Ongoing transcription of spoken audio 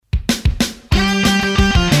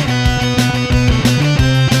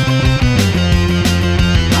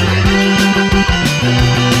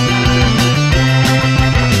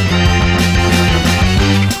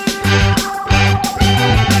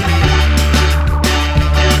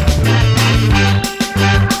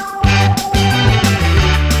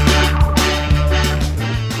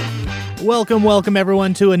Welcome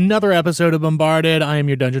everyone to another episode of Bombarded. I am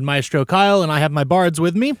your Dungeon Maestro, Kyle, and I have my bards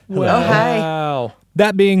with me. Well, hi.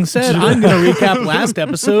 That being said, I'm going to recap last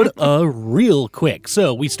episode real quick.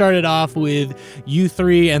 So we started off with you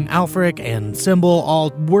three and Alfric and Symbol all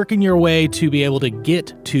working your way to be able to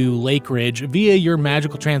get to Lake Ridge via your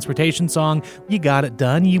magical transportation song. You got it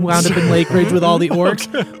done. You wound up in Lake Ridge with all the orcs.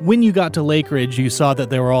 When you got to Lake Ridge, you saw that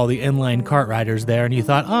there were all the inline cart riders there, and you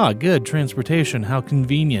thought, good, transportation, how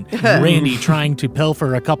convenient. Randy trying to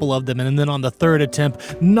pilfer a couple of them, and then on the third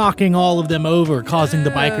attempt, knocking all of them over, causing the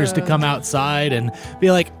bikers to come outside and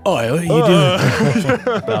be like, what are you doing?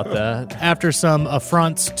 About that. After some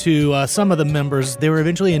affronts to some of the members, they were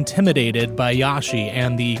eventually intimidated by Yashi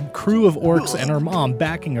and the crew of orcs and her mom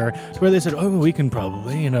backing her, to where they said, we can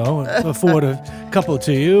probably, afford a couple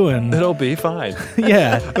to you. And it'll be fine.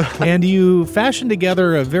 Yeah. And you fashioned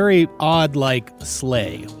together a very odd,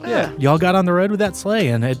 sleigh. Yeah. Y'all got on the road with that sleigh,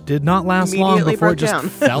 and it did not last long before it just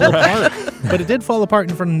fell apart. But it did fall apart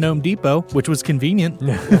in front of Gnome Depot, which was convenient.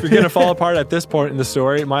 If you're going to fall apart at this point in the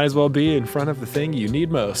story, it might as well be in front of the thing you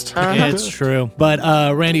need most. It's true. But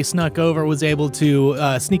Randy snuck over, was able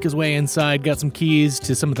to sneak his way inside, got some keys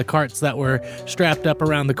to some of the carts that were strapped up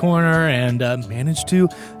around the corner, and managed to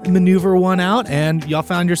maneuver one out, and y'all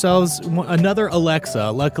found yourselves another Alexa.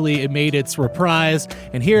 Luckily, it made its reprise,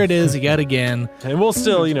 and here it is yet again. And we'll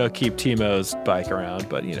still, keep Timo's bike around,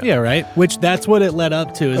 but, Yeah, right? Which that's what it led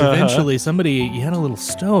up to, is eventually you had a little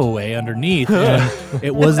stowaway underneath, and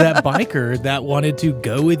it was that biker that wanted to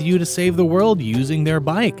go with you to save the world using their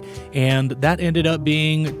bike, and that ended up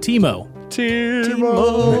being Timo.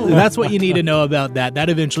 That's what you need to know about that. That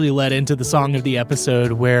eventually led into the song of the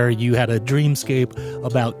episode, where you had a dreamscape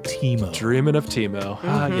about Timo. Dreaming of Timo.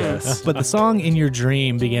 Yes. But the song in your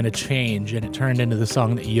dream began to change, and it turned into the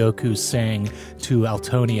song that Yoku sang to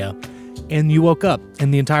Altonia. And you woke up,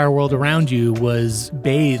 and the entire world around you was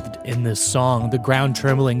bathed in this song, the ground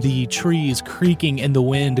trembling, the trees creaking in the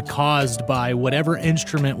wind caused by whatever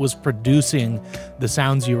instrument was producing the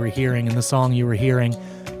sounds you were hearing and the song you were hearing.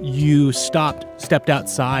 You stepped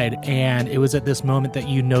outside, and it was at this moment that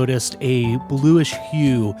you noticed a bluish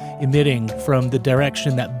hue emitting from the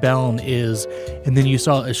direction that Beln is, and then you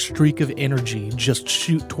saw a streak of energy just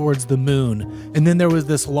shoot towards the moon, and then there was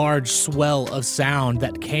this large swell of sound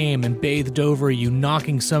that came and bathed over you,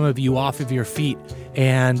 knocking some of you off of your feet.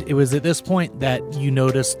 And it was at this point that you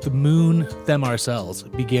noticed the moon Themar cells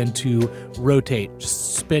begin to rotate,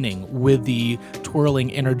 just spinning with the twirling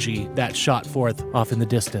energy that shot forth off in the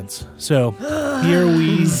distance. So here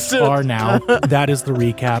we are now. That is the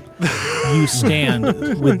recap. You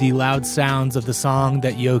stand with the loud sounds of the song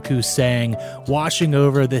that Yoku sang, washing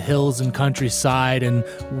over the hills and countryside and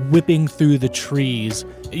whipping through the trees.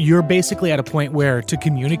 You're basically at a point where, to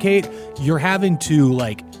communicate, you're having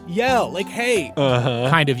to, yell, hey,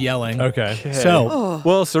 kind of yelling. Okay. So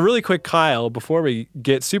really quick, Kyle, before we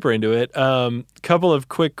get super into it, couple of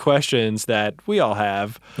quick questions that we all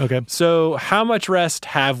have. Okay. So how much rest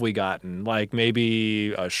have we gotten?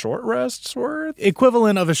 Maybe a short rest's worth?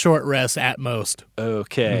 Equivalent of a short rest at most.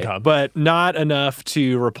 Okay. But not enough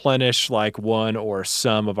to replenish one or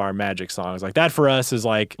some of our magic songs. That for us is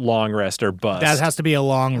long rest or bust. That has to be a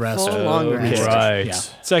long rest. Long rest. Right. Yeah.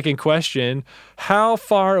 Second question, how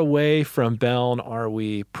far away from Beln are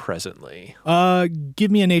we presently?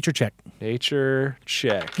 Give me a nature check. Nature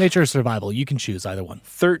check. Nature or survival. You can choose either one.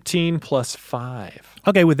 13 plus 5.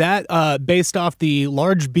 Okay, with that, based off the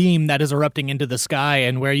large beam that is erupting into the sky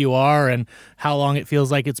and where you are and how long it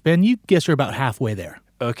feels like it's been, you guess you're about halfway there.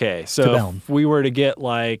 Okay, so if we were to get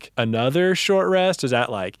another short rest, is that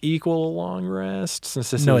equal a long rest?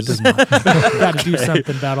 No, it does not. You got to do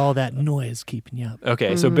something about all that noise keeping you up.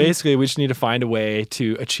 Okay, so basically we just need to find a way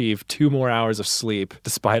to achieve 2 more hours of sleep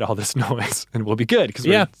despite all this noise, and we'll be good because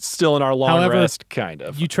we're still in our long rest, kind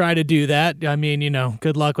of. You try to do that. I mean,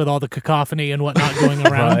 good luck with all the cacophony and whatnot going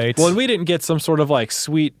around. Right. Well, and we didn't get some sort of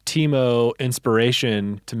sweet Timo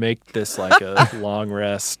inspiration to make this a long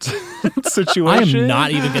rest situation. I am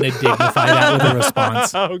not even going to dignify that with a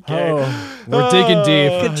response. Okay. We're digging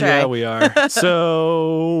deep. Good try. Yeah, we are.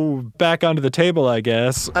 So, back onto the table, I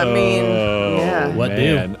guess. I mean, yeah. What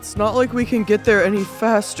do? It's not like we can get there any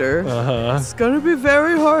faster. Uh-huh. It's gonna be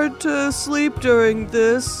very hard to sleep during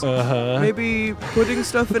this. Uh-huh. Maybe putting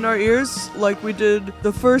stuff in our ears like we did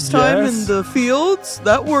the first time Yes. in the fields.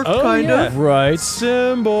 That worked kind of. Right.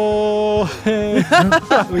 Symbol.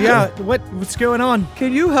 Yeah, what's going on?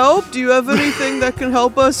 Can you help? Do you have anything that can help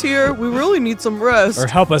help us here? We really need some rest. Or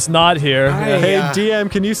help us not here. Hey, DM,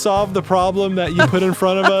 can you solve the problem that you put in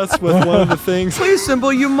front of us with one of the things? Please,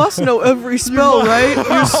 Symbol, you must know every spell, right?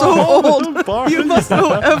 You're so old. Bard. You must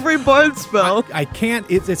know every bard spell. I can't.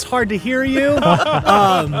 It's hard to hear you.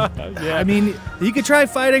 I mean, you could try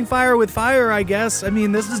fighting fire with fire, I guess. I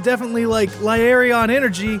mean, this is definitely like Lyarion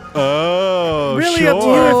energy. Oh, Really sure. up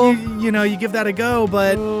to you if you give that a go,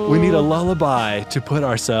 but... We need a lullaby to put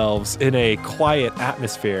ourselves in a quiet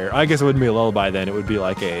atmosphere. I guess it wouldn't be a lullaby then. It would be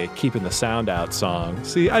like a keeping the sound out song.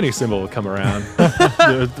 See, I knew Symbol would come around.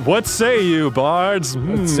 What say you, bards?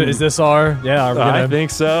 Is this our... Yeah, I think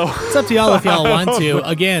so. It's up to y'all if y'all want to.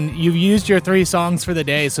 Again, you've used your 3 songs for the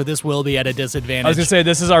day, so this will be at a disadvantage. I was going to say,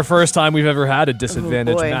 this is our first time we've ever had a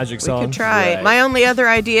disadvantage magic song. We could try. Right. My only other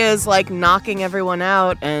idea is like knocking everyone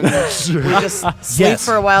out and we just sleep Yes,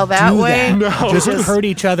 for a while that do way. that. Just hurt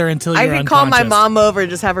each other until I you're could call my unconscious. mom over and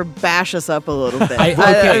just have her bash us up a little bit.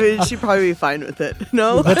 Okay. I mean, she'd probably be fine with it.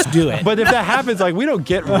 No? Let's do it. But if that happens, like, we don't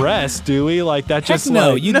get rest, do we? Like, that Heck just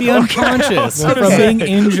no, like... you'd be unconscious from being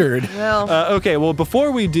injured. Well, Okay, well,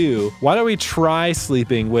 before we do, why don't we try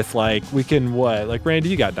sleeping with, like, we can what? Like, Randy,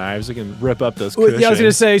 you got knives. We can rip up those cushions. Yeah, I was going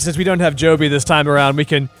to say, since we don't have Joby this time around, we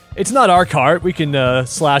can... It's not our cart. We can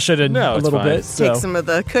slash it in a it's little fine. bit. take some of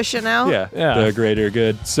the cushion out. Yeah, the greater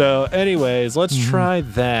good. So, anyways, let's try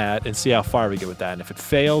that and see how far we get with that. And if it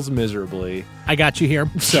fails miserably, I got you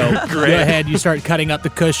here. So go ahead. You start cutting up the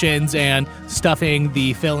cushions and stuffing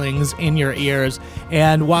the fillings in your ears.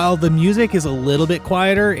 And while the music is a little bit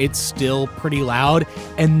quieter, it's still pretty loud.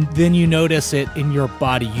 And then you notice it in your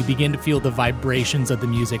body. You begin to feel the vibrations of the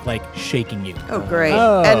music like shaking you. Oh, great.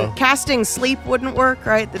 Oh. And casting sleep wouldn't work,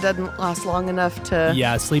 right? That doesn't last long enough to...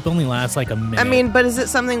 Yeah, sleep only lasts like a minute. I mean, but is it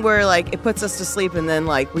something where, like, it puts us to sleep and then,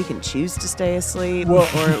 like, we can choose to stay asleep or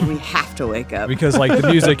we have to wake up? Because, like, the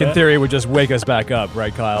music, in theory, would just wake us back up,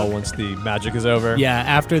 right, Kyle, once the magic is over? Yeah,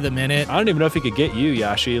 after the minute. I don't even know if he could get you,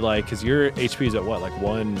 Yashi, like, because your HP is at what, like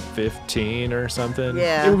 115 or something?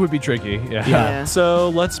 Yeah. It would be tricky, yeah. Yeah. So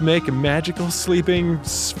let's make a magical sleeping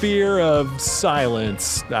sphere of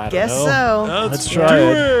silence. I don't Guess know. so. Let's try do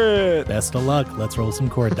it. it. Best of luck. Let's roll some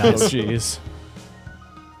chord Oh, dice. jeez.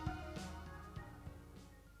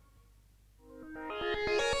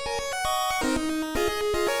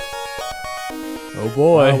 Oh,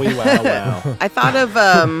 boy. Wow. I thought of,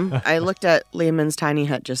 I looked at Lehman's tiny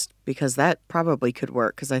hut just because that probably could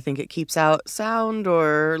work because I think it keeps out sound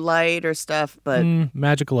or light or stuff, but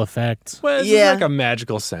Magical effects. Well, this Yeah. is like a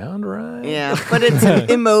magical sound, right? yeah, but it's an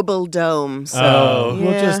immobile dome, so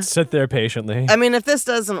We'll yeah. just sit there patiently. I mean, if this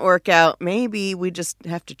doesn't work out, maybe we just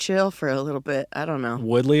have to chill for a little bit. I don't know.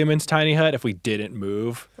 Would Liamon's tiny hut if we didn't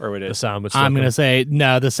move, or would The it? sound would still I'm going come. to say,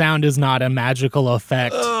 no, the sound is not a magical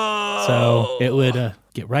effect. So it would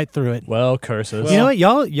get right through it. Well, curses. You know what?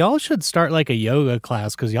 Y'all should start like a yoga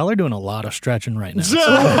class because y'all are doing a lot of stretching right now.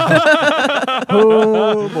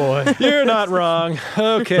 Oh, boy. You're not wrong.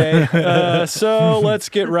 Okay, so let's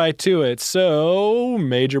get right to it. So,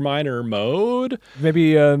 major minor mode.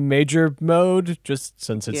 Maybe major mode, just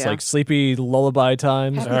since it's Yeah. like sleepy lullaby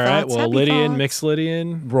times. Happy All right, thoughts, well, happy Lydian, thoughts. mix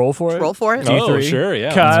Lydian. Roll for it. Roll for it. Oh, D3. sure,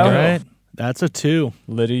 yeah. Kyle. All right. That's a 2.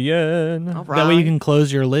 Lydian. All right. That way you can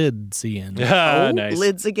close your lids, Ian. Ah, Oh, nice.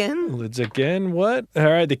 lids again. Lids again. What? All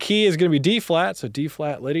right, the key is going to be D flat, so D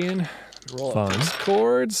flat Lydian. Roll up Fun. these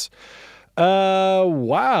chords.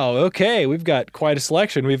 Wow. Okay, we've got quite a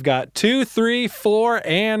selection. We've got 2, 3, 4,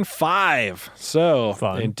 and 5. So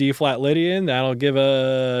Fun. in D flat Lydian, that'll give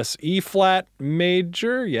us E flat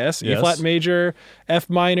major. Yes, E Yes. flat major, F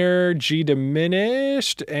minor, G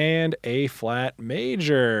diminished, and A flat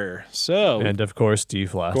major. So And of course, D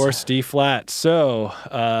flat. of course, D flat. So,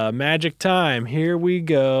 magic time. Here we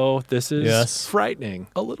go. This is Yes. frightening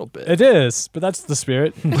a little bit. It is, but that's the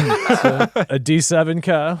spirit. So, a D7,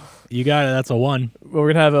 Kyle. You got it. That's a 1. We're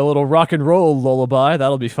going to have a little rock and roll lullaby.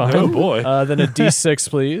 That'll be fun. Oh, boy. Then a D6,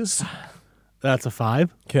 please. That's a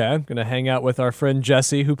 5. Okay, I'm going to hang out with our friend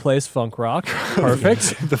Jesse, who plays funk rock.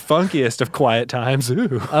 Perfect. The funkiest of quiet times. Ooh.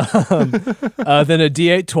 Then a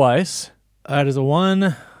D8 twice. That is a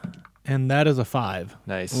 1. And that is a 5.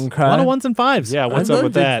 Nice. Okay. A lot of 1s and 5s. Yeah, what's up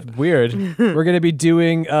with that? Weird. We're going to be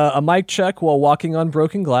doing a mic check while walking on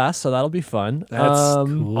broken glass, so that'll be fun. That's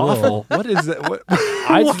Cool. awful. What is that? What?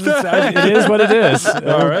 It is what it is.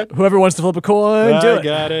 All right. Whoever wants to flip a coin, do I it.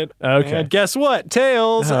 got it. Okay. And guess what?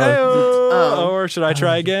 Tails. Oh. Ayo. Or should I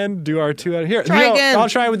try again? Do our 2 out here. Try again. I'll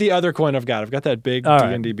try with the other coin I've got. I've got that big All right.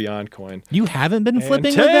 D&D Beyond coin. You haven't been And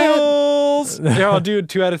flipping with that? tails. Here, I'll do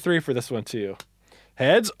 2 out of 3 for this one too.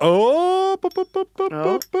 Heads. Oh. Boop, boop, boop, boop,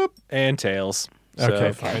 Oh. boop, boop. And tails.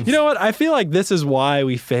 Okay, fine. You know what? I feel like this is why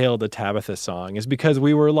we failed the Tabitha song, is because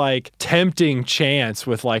we were like tempting chance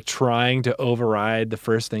with like trying to override the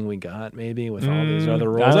first thing we got, maybe with all these other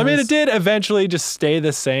rules. I mean, it did eventually just stay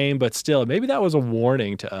the same, but still, maybe that was a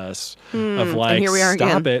warning to us of like, and here we are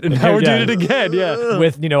stop again. it. And now we're doing it again. Yeah.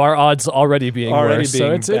 With, our odds already being worse.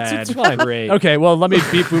 Being So bad. it's fine. Great. Okay, well, let me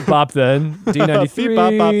beep boop bop then. D93. Beep,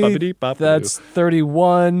 bop, bop, boppity, bop, That's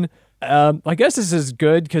 31. I guess this is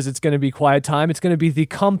good because it's going to be quiet time. It's going to be the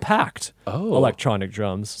compact electronic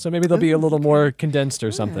drums. So maybe they'll be a little more condensed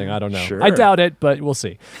or something. I don't know. Sure. I doubt it, but we'll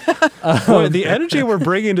see. Boy, the energy we're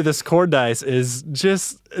bringing to this chord dice is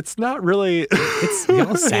just, it's not really,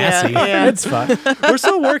 It's sassy. Yeah. It's fun. we're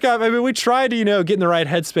still working out. I mean, we tried to, get in the right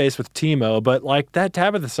headspace with Timo, but like that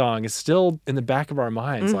Tabitha song is still in the back of our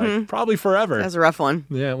minds, like probably forever. That's a rough one.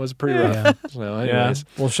 Yeah, it was pretty rough. Yeah. So Yeah. anyways,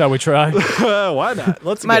 Well, shall we try? why not?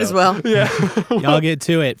 Let's Might go. as well. Yeah. Y'all get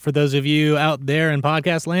to it. For those of you out there in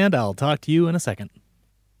podcast land, I'll talk to you in a second.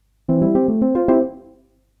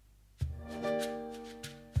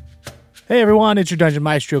 Hey everyone, it's your Dungeon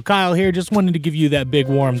Maestro Kyle here. Just wanted to give you that big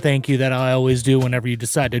warm thank you that I always do whenever you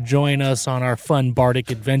decide to join us on our fun bardic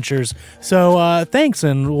adventures. So thanks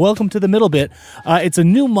and welcome to the middle bit. It's a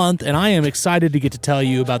new month and I am excited to get to tell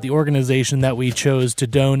you about the organization that we chose to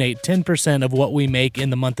donate 10% of what we make in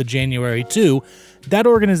the month of January to. That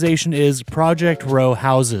organization is Project Row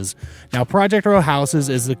Houses. Now, Project Row Houses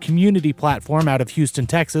is a community platform out of Houston,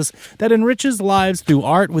 Texas, that enriches lives through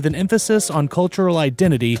art with an emphasis on cultural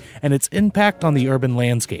identity and its impact on the urban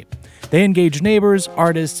landscape. They engage neighbors,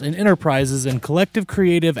 artists, and enterprises in collective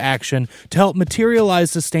creative action to help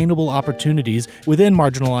materialize sustainable opportunities within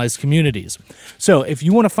marginalized communities. So, if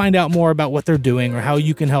you want to find out more about what they're doing or how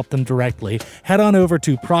you can help them directly, head on over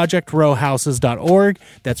to projectrowhouses.org.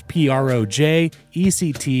 That's PROJECTROW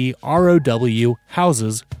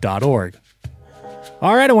houses.org.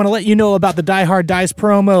 All right, I want to let you know about the Die Hard Dice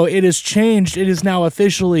promo. It has changed. It is now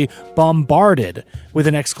officially bombarded with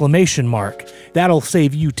an exclamation mark. That'll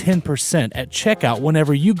save you 10% at checkout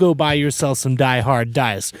whenever you go buy yourself some Die Hard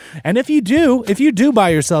Dice. And if you do buy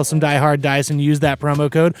yourself some Die Hard Dice and use that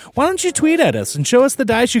promo code, why don't you tweet at us and show us the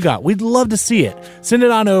dice you got? We'd love to see it. Send it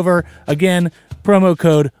on over. Again, promo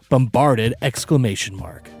code bombarded exclamation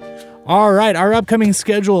mark. All right, our upcoming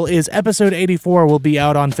schedule is episode 84 will be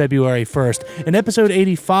out on February 1st, and episode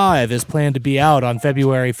 85 is planned to be out on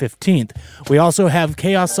February 15th. We also have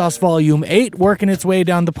Chaos Sauce Volume 8 working its way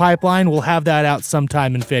down the pipeline. We'll have that out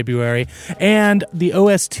sometime in February, and the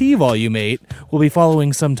OST Volume 8 will be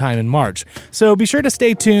following sometime in March. So be sure to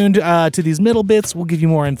stay tuned to these middle bits. We'll give you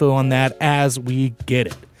more info on that as we get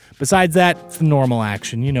it. Besides that, it's the normal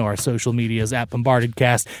action. You know our social medias at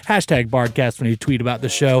BombardedCast, #Bardcast when you tweet about the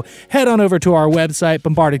show. Head on over to our website,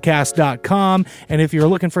 bombardedcast.com. And if you're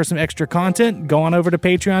looking for some extra content, go on over to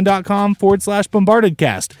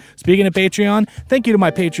patreon.com/bombardedcast. Speaking of Patreon, thank you to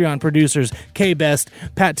my Patreon producers, Kay Best,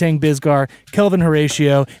 Pat Tang Bisgar, Kelvin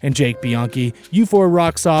Horatio, and Jake Bianchi. You four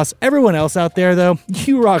rock sauce. Everyone else out there, though,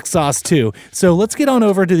 you rock sauce too. So let's get on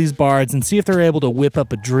over to these bards and see if they're able to whip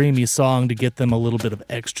up a dreamy song to get them a little bit of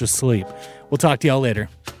extra sleep. We'll talk to y'all later.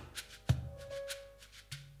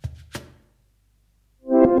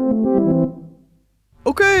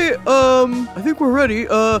 Okay, I think we're ready.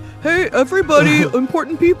 Hey, everybody,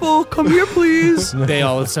 important people, come here, please. They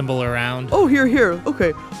all assemble around. Oh, here.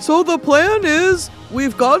 Okay, so the plan is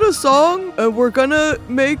we've got a song, and we're gonna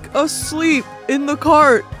make us sleep in the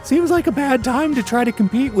cart. Seems like a bad time to try to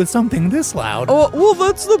compete with something this loud. Oh, well,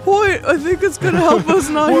 that's the point. I think it's gonna help us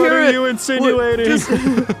not What hear are it. you insinuating? Just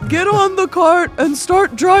get on the cart and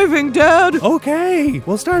start driving, Dad. Okay,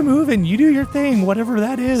 we'll start moving. You do your thing, whatever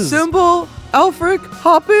that is. Symbol, Alfric,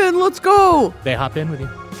 hop in, let's go. They hop in with you.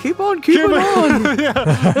 Keep on keeping on.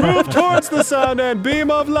 Yeah. Move towards the sun and beam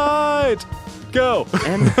of light. Go.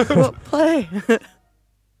 And we'll play.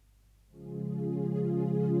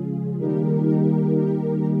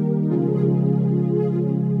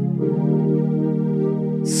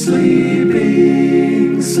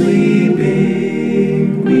 Sleeping,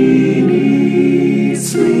 sleeping, we need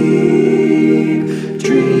sleep.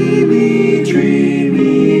 Dreamy,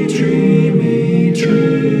 dreamy, dreamy,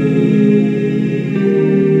 dream.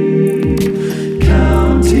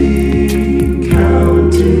 Counting,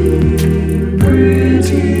 counting,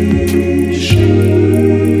 pretty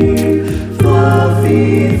sheep.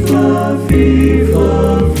 Fluffy, fluffy,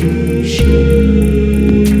 fluffy sheep.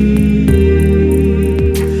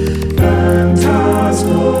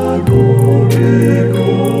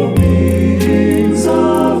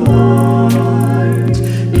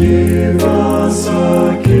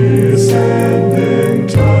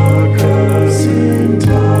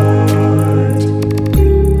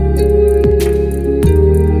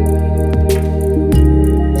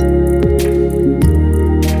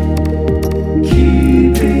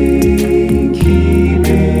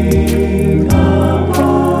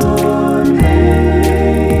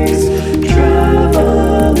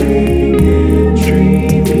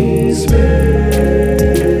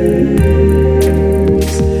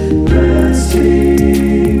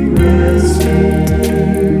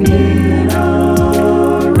 resting in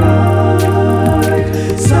our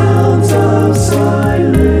ride. Sounds of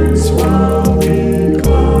silence while we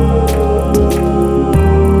glide.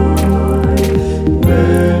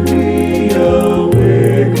 When we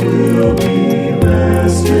awake, we'll be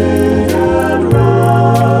rested and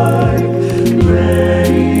right,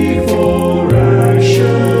 ready for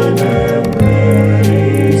action and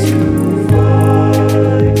ready to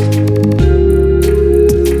fight.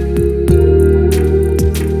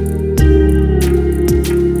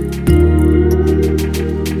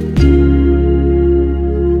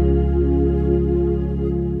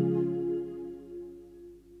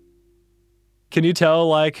 Can you tell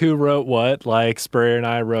like who wrote what? Like Spurrier and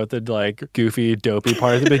I wrote the like goofy, dopey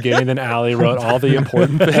part at the beginning, then Allie wrote all the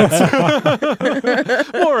important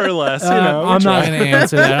bits. More or less, you know. I'm not going to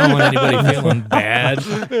answer that. I don't want anybody feeling bad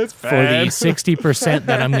It's for the 60%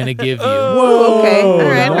 that I'm going to give you. Whoa, okay. All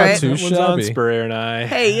right, all not right. too That one's on shabby. Spurrier and I.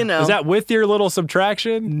 Hey, you know. Is that with your little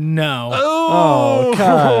subtraction? No. Oh,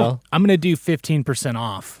 Kyle. I'm going to do 15%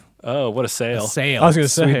 off. Oh, what a sale. Sale. I was going to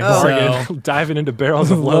say. Sweet Oh. bargain. Bargain. Diving into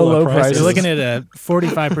barrels of Low, low low prices. prices. You're looking at a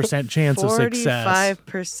 45% chance of success.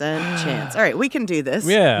 45% chance. All right, we can do this.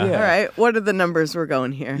 Yeah. All right, what are the numbers we're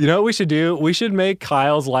going here? You know what we should do? We should make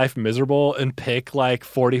Kyle's life miserable and pick like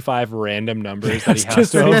 45 random numbers that he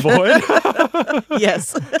has to avoid.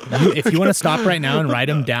 Yes. If you want to stop right now and write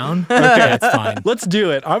them down, okay, it's fine. Let's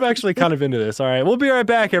do it. I'm actually kind of into this. All right, we'll be right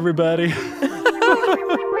back, everybody.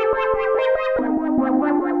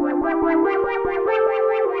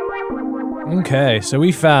 Okay, so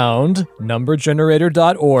we found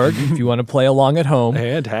numbergenerator.org if you want to play along at home.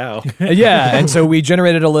 And how? Yeah, and so we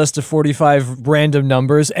generated a list of 45 random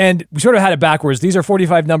numbers, and we sort of had it backwards. These are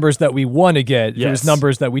 45 numbers that we want to get. If it was Yes.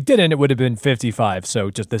 numbers that we didn't, it would have been 55. So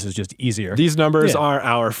this is just easier. These numbers Yeah. are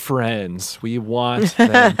our friends. We want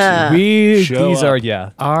them to show These up. are, yeah.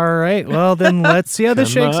 All right. Well, then let's see how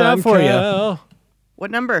this Come shakes out on, for you. Kyle.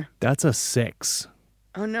 What number? That's a 6.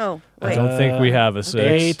 Oh, no. I Wait. don't think we have a 6.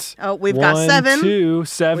 8. Oh, we've got 7. 2,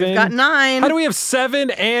 7. We've got 9. How do we have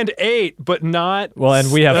 7 and 8, but not? Well,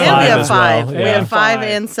 and we have and 5 we have as 5. well. We Yeah. have 5 5.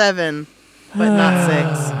 and 7, but not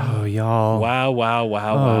 6. Oh, y'all. Wow, wow,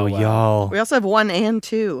 wow, Oh, wow, wow. y'all. We also have 1 and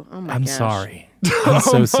 2. Oh, my I'm gosh. sorry. I'm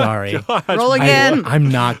so sorry. Roll again. I'm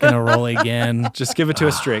not going to roll again. Just give it to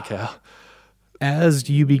us straight, Cal. As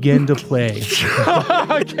you begin to play,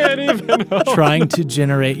 I can't even. trying to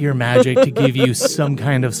generate your magic to give you some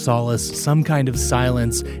kind of solace, some kind of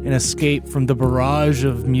silence, an escape from the barrage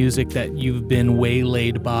of music that you've been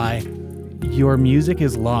waylaid by, your music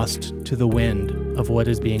is lost to the wind of what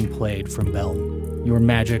is being played from Belm. Your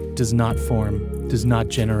magic does not form, does not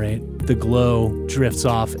generate. The glow drifts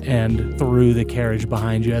off and through the carriage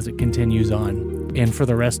behind you as it continues on. And for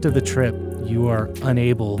the rest of the trip, you are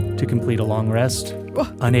unable to complete a long rest,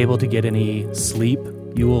 unable to get any sleep.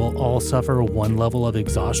 You will all suffer 1 level of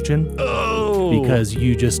exhaustion because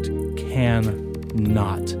you just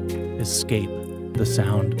cannot escape the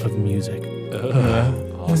sound of music.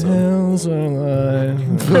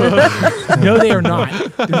 No, they are not.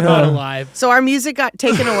 They're not alive. So our music got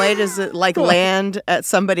taken away. Does it like land at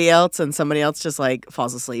somebody else and somebody else just like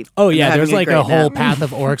falls asleep? Oh, And yeah, they're there's having like great a whole nap? path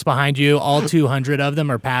of orcs behind you. All 200 of them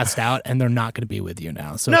are passed out, and they're not going to be with you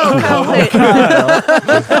now. So No, Kyle, wait.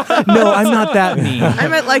 no, I'm not that mean.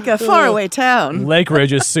 I'm at like a faraway town, Lake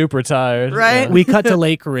Ridge is super tired. right? We cut to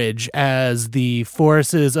Lake Ridge as the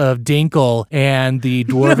forces of Dinkle and the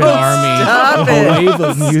Dwarven army, stop a it. wave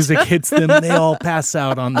of music hits them. They all pass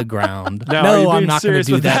out on the ground. Now, are no, you I'm being not going to serious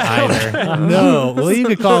do with that either. No. Well, you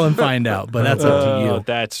could call and find out, but that's up to Oh, you.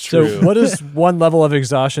 that's So true. what does 1 level of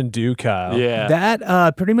exhaustion do, Kyle? Yeah.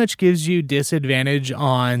 That pretty much gives you disadvantage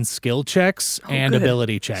on skill checks and good.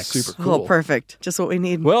 ability checks. Super cool. Oh, perfect. Just what we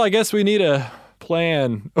need. Well, I guess we need a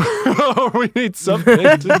plan. We need something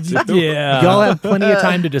to do. Yeah. Y'all have plenty of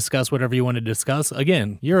time to discuss whatever you want to discuss.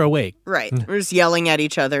 Again, you're awake. Right. We're just yelling at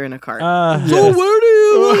each other in a cart. So where do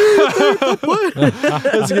you think the plan?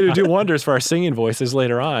 It's going to do wonders for our singing voices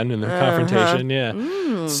later on in the confrontation.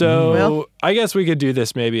 Yeah. So Well. I guess we could do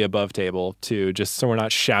this maybe above table too, just so we're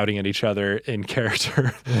not shouting at each other in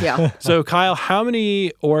character. Yeah. So Kyle, how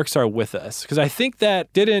many orcs are with us? Because I think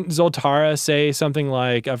didn't Zoltara say something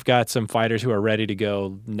like, "I've got some fighters who are ready to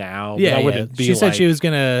go now"? Yeah, That yeah. wouldn't be She said like she was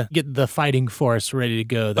going to get the fighting force ready to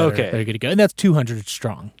go. That Okay. are good to go. And that's 200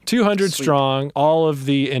 strong. 200 strong. All of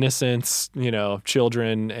the innocents,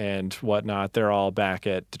 children and whatnot, they're all back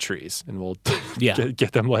at the trees, and we'll Yeah.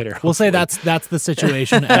 get them later. We'll say hopefully. that's the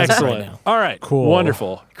situation as of right Excellent. now. All right. Cool.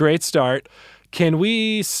 Wonderful. Great start. Can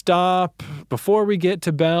we stop before we get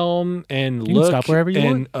to Belm and You can look stop wherever you and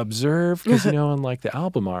want. observe? Because, on like the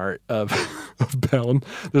album art of Belm,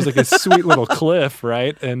 there's like a sweet little cliff,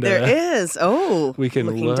 right? And There is. Oh, we can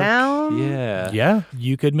looking look. down. Yeah. Yeah,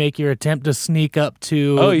 you could make your attempt to sneak up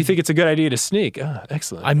to. Oh, you think it's a good idea to sneak? Oh,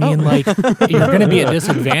 excellent. I mean, like, you're going to be at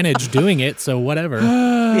disadvantage doing it, so whatever. Be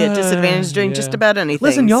at disadvantage doing Yeah. just about anything.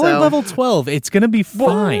 Listen, y'all so. are level 12. It's going to be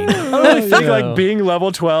fine. I don't really think Yeah. like being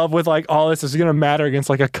level 12 with like all this is going to matter against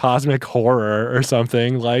like a cosmic horror or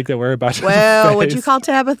something like that we're about to Well, would face. you call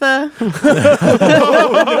Tabitha? Oh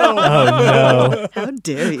no. How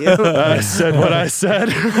dare you? I said what I said.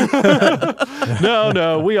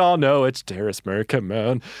 No, we all know it's Terrismer. Come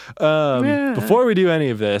on. Before we do any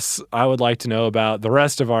of this, I would like to know about the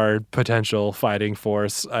rest of our potential fighting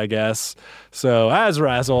force, I guess. So as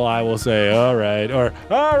Razzle, I will say, all right,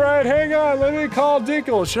 hang on, let me call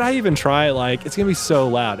Dinkle. Should I even try it? Like, it's going to be so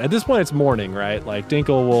loud. At this point, it's morning, right? Like,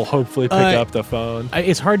 Dinkle will hopefully pick up the phone.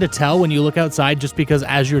 It's hard to tell when you look outside just because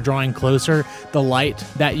as you're drawing closer, the light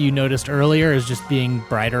that you noticed earlier is just being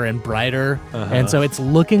brighter and brighter. And so it's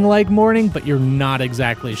looking like morning, but you're not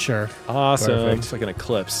exactly sure. Awesome. Perfect. It's like an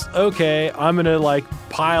eclipse. Okay, I'm going to like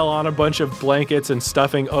pile on a bunch of blankets and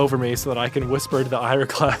stuffing over me so that I can whisper to the Ira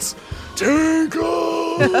class,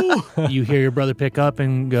 Dinkle! You hear your brother pick up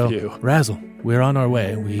and go, Phew. Razzle, we're on our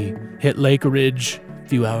way. We hit Lake Ridge a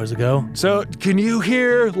few hours ago. So, can you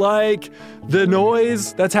hear like the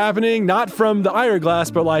noise that's happening? Not from the Ira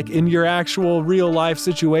glass, but like in your actual real life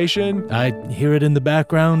situation? I hear it in the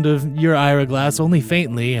background of your Ira glass, only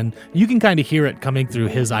faintly, and you can kind of hear it coming through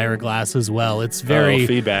his Ira glass as well. It's very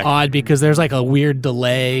feedback. odd because there's like a weird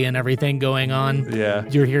delay and everything going on. Yeah.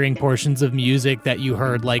 You're hearing portions of music that you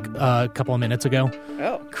heard like a couple of minutes ago.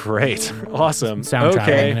 Great. Awesome. Sound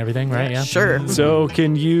traveling Okay. and everything, right? Yeah. Sure. So,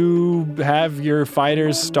 can you have your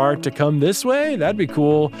fighters start to come this way? That'd be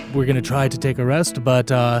cool. We're going to try to take a rest, but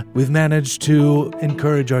we've managed to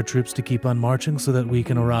encourage our troops to keep on marching so that we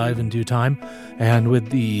can arrive in due time. And with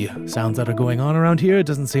the sounds that are going on around here, it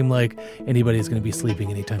doesn't seem like anybody's going to be sleeping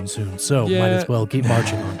anytime soon. So might Yeah. as well keep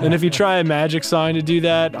marching on. And if you try a magic sign to do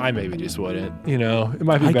that, I maybe just wouldn't. It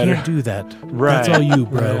might be I better. can't do that. Right. That's all you,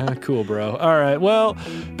 bro. Yeah, cool, bro. All right. Well,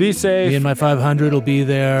 be Me safe. and my 500 will be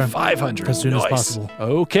there 500 as soon as Nice. possible.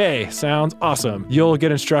 Okay, sounds awesome. You'll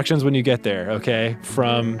get instructions when you get there, okay?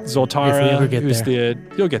 From Zoltara, If we ever get who's there.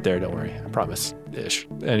 you'll get there, don't worry. I promise. Ish.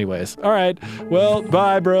 Anyways. All right. Well,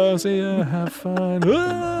 bye, bro. See ya. Have fun.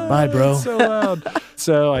 Bye, bro. So loud.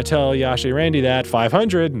 So I tell Yashi Randy that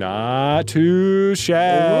 500, not too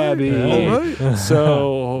shabby. All right.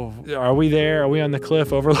 So are we there? Are we on the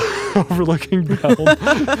cliff overlooking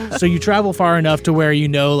Belm? So you travel far enough to where you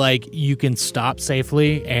know, like, you can stop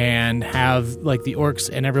safely and have, like, the orcs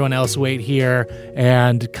and everyone else wait here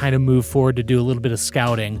and kind of move forward to do a little bit of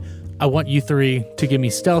scouting. I want you three to give me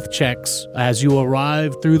stealth checks as you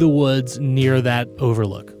arrive through the woods near that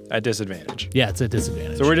overlook. At disadvantage. Yeah, it's a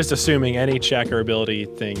disadvantage. So we're just assuming any check or ability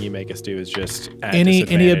thing you make us do is just at any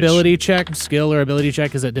disadvantage. ability check, skill or ability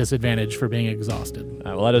check is at disadvantage for being exhausted.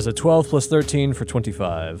 Well, that is a 12 plus 13 for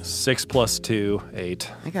 25. 6 plus 2,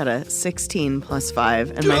 8. I got a 16 plus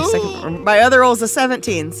 5, and my other roll's a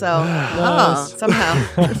 17. So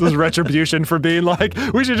somehow. This is retribution for being like,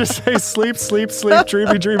 we should just say sleep, sleep, sleep,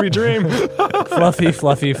 dreamy, dreamy, dream. Fluffy,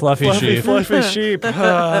 fluffy, fluffy sheep. Fluffy sheep.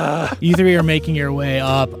 You three are making your way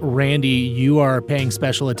up. Randy, you are paying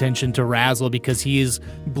special attention to Razzle because he's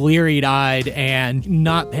bleary-eyed and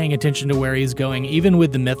not paying attention to where he's going. Even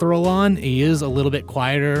with the mithril on, he is a little bit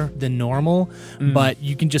quieter than normal, but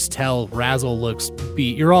you can just tell Razzle looks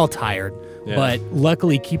beat. You're all tired, but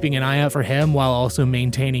luckily keeping an eye out for him while also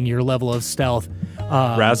maintaining your level of stealth.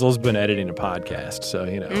 Razzle's been editing a podcast, so,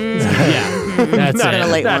 Yeah, that's not, it. a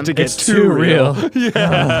late not one. to get It's too real.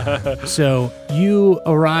 So you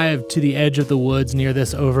arrive to the edge of the woods near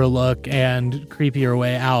this overlook and creep your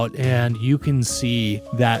way out, and you can see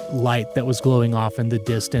that light that was glowing off in the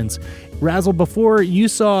distance. Razzle, before you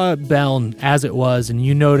saw Beln as it was, and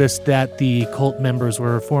you noticed that the cult members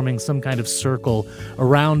were forming some kind of circle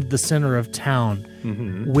around the center of town.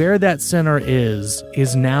 Where that center is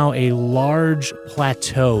now a large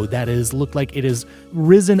plateau that looked like it is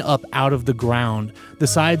risen up out of the ground. The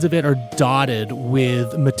sides of it are dotted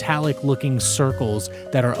with metallic-looking circles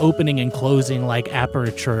that are opening and closing like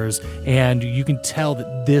apertures, and you can tell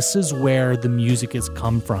that this is where the music has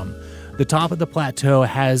come from. The top of the plateau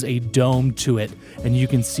has a dome to it, and you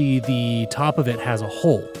can see the top of it has a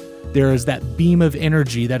hole. There is that beam of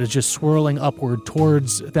energy that is just swirling upward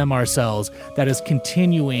towards them ourselves that is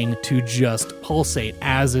continuing to just pulsate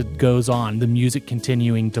as it goes on, the music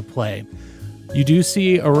continuing to play. You do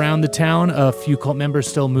see around the town a few cult members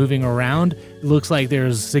still moving around. It looks like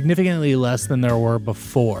there's significantly less than there were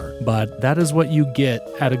before, but that is what you get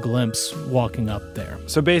at a glimpse walking up there.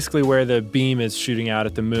 So basically where the beam is shooting out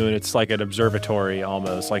at the moon, it's like an observatory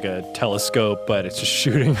almost, like a telescope, but it's just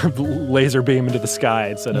shooting a laser beam into the sky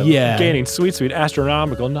instead of gaining sweet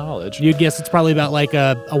astronomical knowledge. You'd guess it's probably about like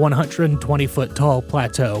a 120-foot tall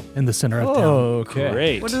plateau in the center of town. Okay.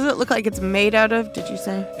 Great. What does it look like it's made out of, did you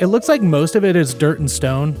say? It looks like most of it is dirt and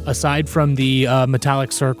stone, aside from the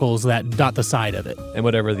metallic circles that dot the side of it. And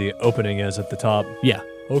whatever the opening is at the top. Yeah.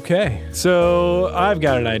 Okay. So I've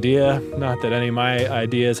got an idea. Not that any of my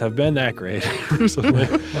ideas have been that great recently.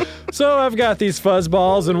 So I've got these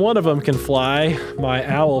fuzzballs, and one of them can fly. My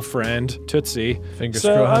owl friend, Tootsie. Fingers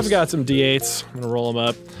so crossed. I've got some D8s. I'm gonna roll them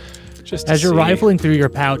up. Just to As you're see. through your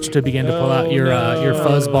pouch to begin to pull out your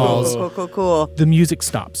fuzz balls, Cool. the music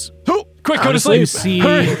stops. Oh, quick, go to You sleep. see,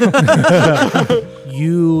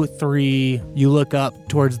 you three, you look up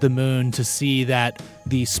towards the moon to see that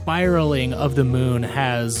the spiraling of the moon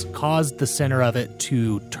has caused the center of it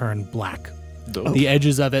to turn black. The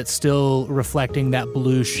edges of it still reflecting that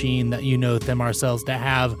blue sheen that you know them ourselves to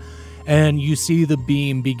have. And you see the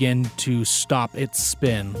beam begin to stop its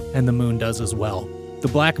spin, and the moon does as well. The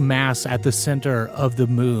black mass at the center of the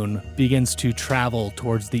moon begins to travel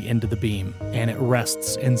towards the end of the beam, and it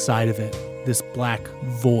rests inside of it, this black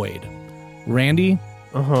void. Randy,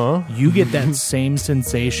 you get that same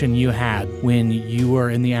sensation you had when you were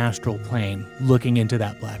in the astral plane looking into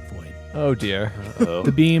that black void. Oh, dear.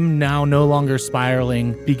 The beam, now no longer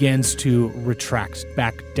spiraling, begins to retract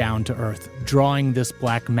back down to Earth, drawing this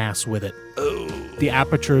black mass with it. The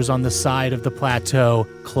apertures on the side of the plateau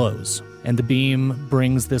close, and the beam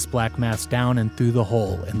brings this black mass down and through the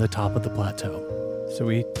hole in the top of the plateau. So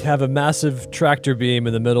we have a massive tractor beam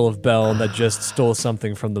in the middle of Bell that just stole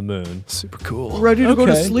something from the moon. Super cool. Ready to go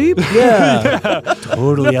to Okay. sleep? Yeah.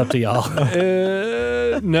 Totally up to y'all.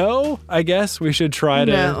 No, I guess we should try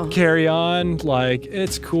to No. carry on. Like,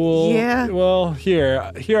 it's cool. Yeah. Well, here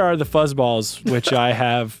are the fuzzballs, which I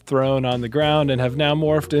have thrown on the ground and have now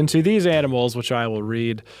morphed into these animals, which I will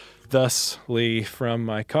read thusly from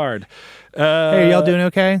my card. Hey, are y'all doing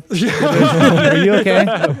okay? Are you okay?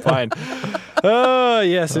 I'm fine. Oh,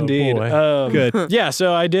 yes, indeed. boy. Good. Yeah,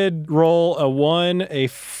 so I did roll a 1, a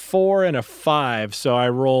 4, and a 5. So I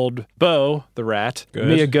rolled Bo, the rat, Good.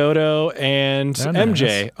 Miyagoto, and Oh,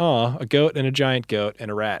 MJ. nice. Oh, a goat and a giant goat and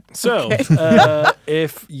a rat. So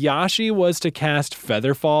if Yashi was to cast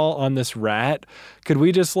Featherfall on this rat, could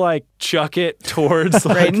we just like chuck it towards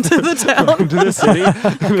like, Right into the town. into the city?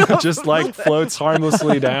 And it just like floats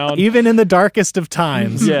harmlessly down. Even in the darkest of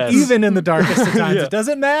times. Yes. Even in the darkest of times. Yeah. It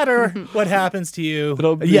doesn't matter what happens to you.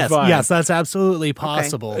 It'll be yes, fine. yes, that's absolutely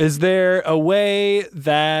possible. Is there a way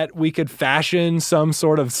that we could fashion some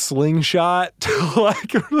sort of slingshot to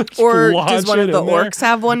like Or launch does one it of the in there? orcs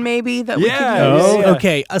have one maybe that we Yeah. could use? Oh, Yeah.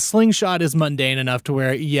 okay. A slingshot is mundane enough to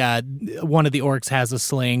where, yeah, one of the orcs has a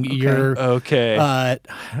sling. You're, Okay.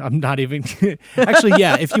 I'm not even. Actually,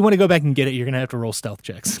 yeah. If you want to go back and get it, you're gonna have to roll stealth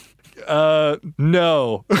checks.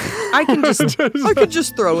 No. I can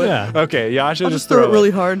just throw it. Yeah. Okay, Yasha I'll just just throw it throw really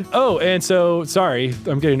hard. Oh, and so, sorry,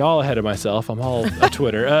 I'm getting all ahead of myself. I'm all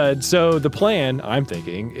Twitter. So the plan, I'm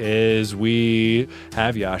thinking, is we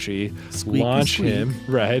have Yashi launch squeak. him.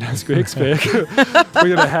 Right, squeak, squeak. We're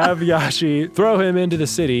going to have Yashi throw him into the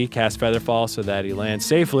city, cast Featherfall so that he lands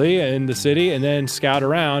safely in the city, and then scout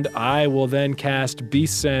around. I will then cast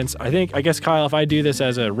Beast Sense. I guess, Kyle, if I do this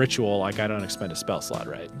as a ritual, like I don't expend a spell slot,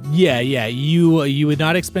 right? Yeah. You would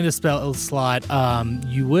not expend a spell slot.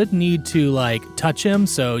 You would need to like touch him,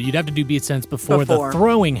 so you'd have to do beat sense before the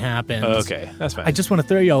throwing happens. Okay, that's fine. I just want to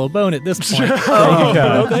throw y'all a bone at this point.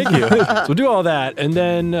 No, thank you. So we'll do all that, and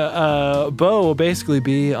then Bo will basically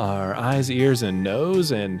be our eyes, ears, and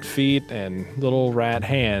nose, and feet, and little rat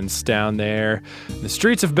hands down there in the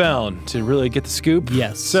streets of Beln to really get the scoop.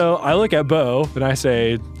 Yes. So I look at Bo and I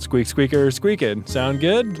say, "Squeak, squeaker, squeaking." Sound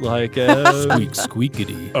good? Like Squeak,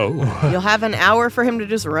 squeakity. Oh. You'll have an hour for him to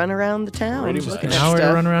just run around the town. Pretty much. looking An at hour to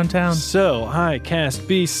stuff. run around town. So I cast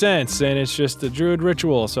Beast Sense, and it's just a druid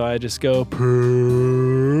ritual. So I just go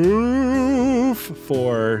poof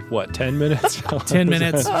for what, 10 minutes? 10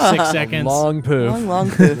 minutes, 6 seconds. Long poof. Long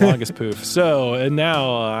poof. Longest poof. So, and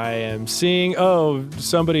now I am seeing,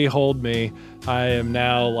 somebody hold me. I am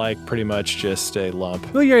now like pretty much just a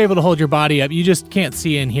lump. Well, you're able to hold your body up. You just can't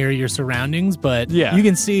see and hear your surroundings, but Yeah. you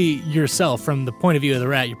can see yourself from the point of view of the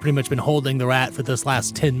rat. You've pretty much been holding the rat for this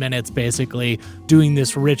last 10 minutes, basically, doing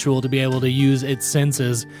this ritual to be able to use its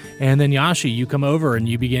senses. And then, Yashi, you come over and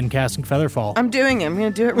you begin casting Featherfall. I'm doing it. I'm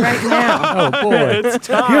going to do it right now. Oh, boy. It's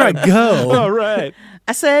time. Here I go. All right.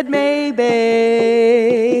 I said maybe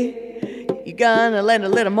you're gonna land a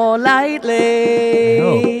little more lightly.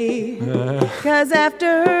 Cause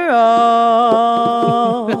after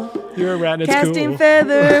all, You're a rat and it's casting cool.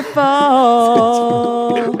 feather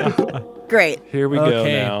fall. Great. Here we go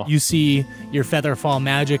Okay, now. you see your Featherfall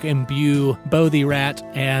magic imbue Bo the rat,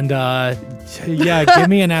 and yeah, give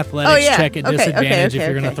me an athletics Oh, yeah. check at Okay, disadvantage okay, if you're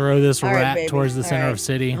okay. going to throw this All right, rat baby. towards the All center right. of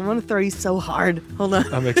city. I'm gonna throw you so hard. Hold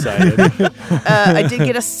on. I'm excited. I did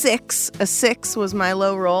get a 6. A 6 was my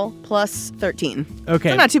low roll, plus 13. Okay.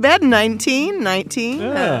 So not too bad. 19.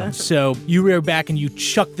 So you rear back and you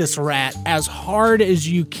chuck this rat as hard as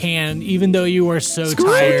you can, even though you are so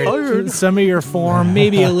tired. Some of your form may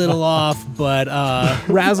be a little off, but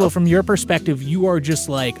Razzle, from your perspective, you are just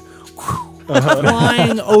like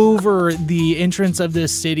flying over the entrance of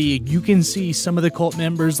this city. You can see some of the cult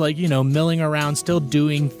members, like, milling around, still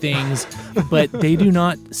doing things, but they do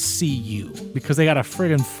not see you because they got a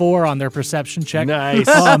friggin' 4 on their perception check. Nice.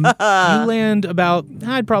 You land about,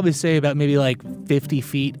 I'd probably say about maybe like 50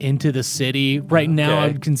 feet into the city. Right now, Okay.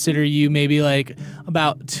 I'd consider you maybe like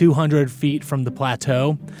about 200 feet from the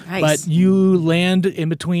plateau. Nice. But you land in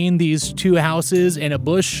between these two houses and a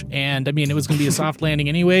bush, and I mean, it was going to be a soft landing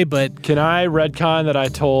anyway, but Can I retcon that I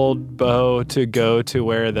told Bo to go to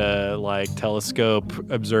where the telescope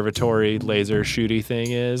observatory laser shooty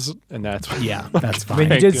thing is, and that's what, yeah, that's I mean,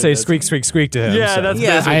 fine. you did say goodness. squeak, squeak, squeak to him. yeah, so. that's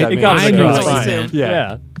Yeah. basically what I that got means. it knew across. it was Fine. him.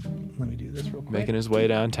 Yeah. Let me do this real quick. Making his way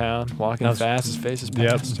downtown, walking That's- fast, his face is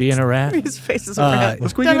past. Being a rat. His face is red.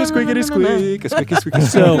 Squeaky, squeaky, squeak, squeaky, squeaky,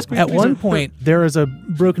 So squeaky, at one squeaky. point, there is a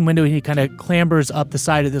broken window, and he kind of clambers up the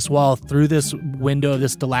side of this wall through this window of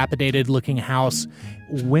this dilapidated looking house.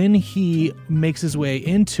 When he makes his way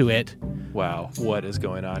into it, Wow, what is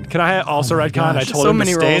going on? Can I also my retcon? I gosh. told So him to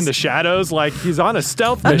many stay in rolls. the shadows, like he's on a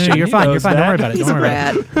stealth no, mission. you're He fine. You're knows fine. Don't that. worry about it. He's Don't a worry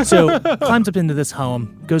about rat. it. So climbs up into this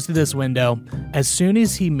home, goes through this window. As soon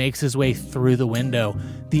as he makes his way through the window,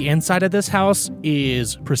 the inside of this house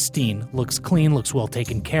is pristine, looks clean, looks well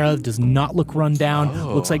taken care of, does not look run down.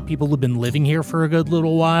 Looks like people have been living here for a good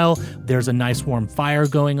little while. There's a nice warm fire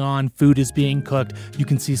going on. Food is being cooked. You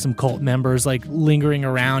can see some cult members like lingering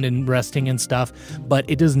around and resting and stuff, but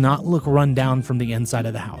it does not look run down from the inside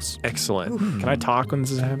of the house. Excellent. Can I talk when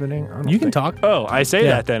this is happening? I don't You can think- talk. Oh, I say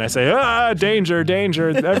Yeah. that then. I say, danger, danger.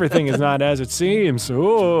 Everything is not as it seems.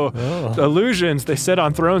 Oh, illusions. They sit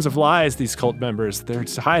on thrones of lies, these cult members. They're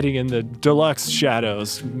just hiding in the deluxe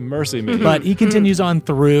shadows. Mercy me. But he continues on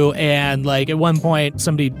through, and like at one point,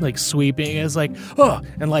 somebody like sweeping is like, oh,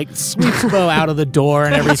 and like sweeps Bo out of the door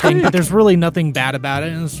and everything. But there's really nothing bad about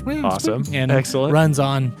it. And it's Awesome. And Excellent. runs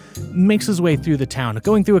on, makes his way through the town,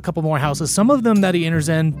 going through a couple more houses. Some of them that he enters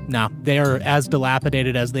in, no, they are as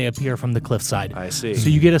dilapidated as they appear from the cliffside. I see. So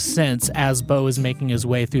you get a sense as Bo is making his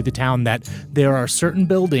way through the town that there are certain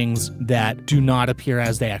buildings that do not appear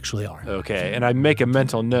as they actually are. Okay, and I make a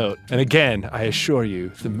mental note. And again, I assure you,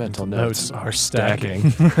 the mental notes are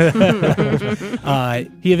stacking.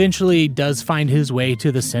 He eventually does find his way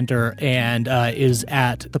to the center and is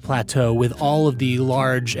at the plateau with all of the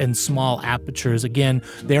large and small apertures. Again,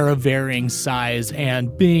 they're of varying size,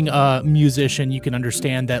 and being a musician, you can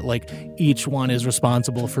understand that like each one is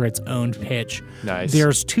responsible for its own pitch. Nice.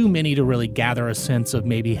 There's too many to really gather a sense of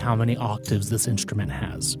maybe how many octaves this instrument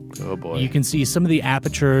has. Oh boy. You can see some of the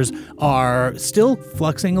apertures are still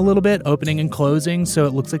fluxing a little bit, opening and closing. So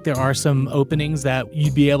it looks like there are some openings that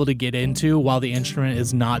you'd be able to get into while the instrument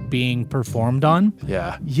is not being performed on.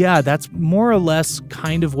 Yeah. Yeah, that's more or less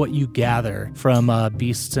kind of what you gather from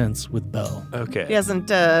Beast Sense with Bo. Okay. He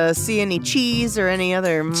doesn't see any cheese or any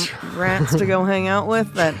other rats to go hang out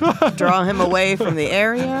with that draw him away from the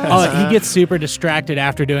area. Oh, he gets super distracted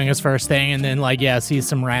after doing his first thing, and then sees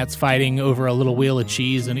some rats fighting over a little wheel of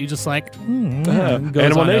cheese, and he's just like, goes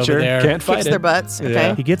Animal on nature. over there. Can't fight Kicks it. their butts. Okay.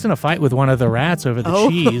 Yeah. He gets in a fight with one of the rats over the Oh,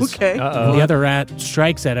 cheese. okay. And the other rat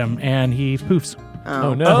strikes at him, and he poofs.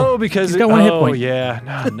 Oh, no. Oh, because He's got one hit point. yeah,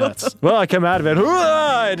 no, nuts. Well, I come out of it.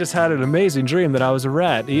 I just had an amazing dream that I was a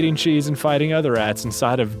rat eating cheese and fighting other rats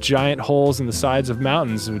inside of giant holes in the sides of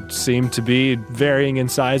mountains, which seem to be varying in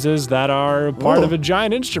sizes that are part of a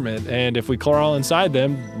giant instrument. And if we crawl inside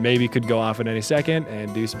them, maybe could go off at any second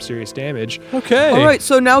and do some serious damage. Okay. All right,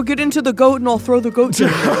 so now get into the goat and I'll throw the goat to you.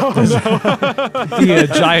 The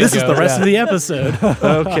giant This is the rest of the episode.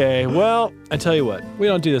 Okay, well, I tell you what, we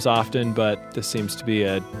don't do this often, but this seems to be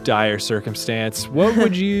a dire circumstance. What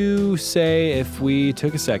would you say if we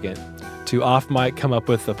took a second to off mic come up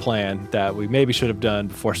with a plan that we maybe should have done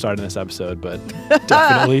before starting this episode, but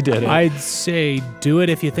definitely didn't? I'd say do it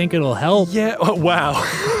if you think it'll help. Yeah, oh, wow.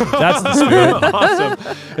 That's the spirit.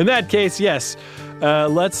 Awesome. In that case, yes.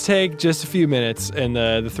 Let's take just a few minutes, and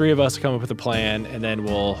the three of us will come up with a plan, and then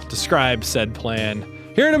we'll describe said plan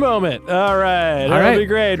here in a moment. All right. That'll be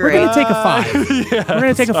great. We're going to take a 5. Yes. We're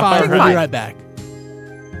going to take a 5. We'll be right back.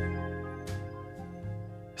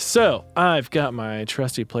 So, I've got my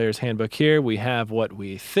trusty player's handbook here. We have what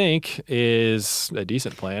we think is a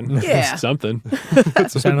decent plan. Yeah. Something.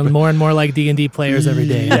 Sounding more and more like D&D players every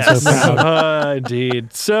day. I'm so proud.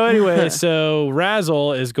 Indeed. So anyway,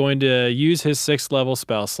 Razzle is going to use his 6th level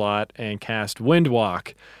spell slot and cast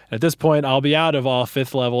Windwalk. At this point, I'll be out of all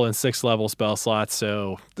 5th level and 6th level spell slots,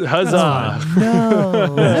 so huzzah.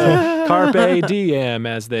 No. Carpe diem,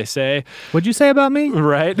 as they say. What'd you say about me?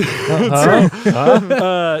 Right?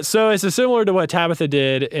 So it's similar to what Tabitha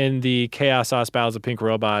did in the Chaos Sauce Battles of Pink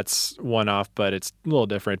Robots one-off, but it's a little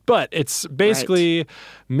different. But it's basically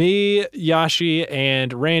me, Yashi,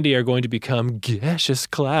 and Randy are going to become gaseous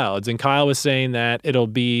clouds. And Kyle was saying that it'll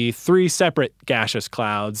be 3 separate gaseous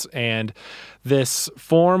clouds, and this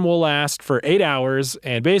form will last for 8 hours,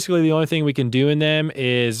 and basically the only thing we can do in them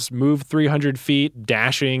is move 300 feet,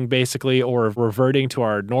 dashing basically, or reverting to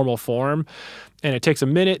our normal form. And it takes a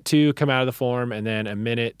minute to come out of the form and then a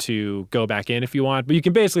minute to go back in if you want. But you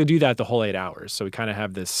can basically do that the whole 8 hours. So we kind of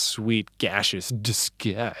have this sweet gaseous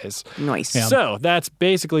disguise. Nice. Yeah. So that's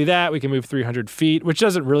basically that. We can move 300 feet, which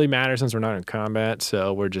doesn't really matter since we're not in combat.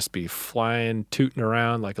 So we'll just be flying, tooting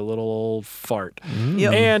around like a little old fart.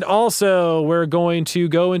 Yep. And also, we're going to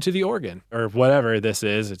go into the organ, or whatever this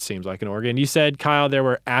is. It seems like an organ. You said, Kyle, there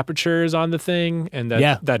were apertures on the thing, and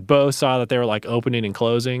that Bo saw that they were like opening and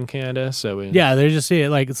closing, kind of. So They're just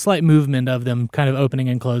like a slight movement of them kind of opening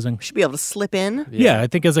and closing. Should be able to slip in. Yeah, I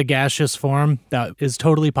think as a gaseous form, that is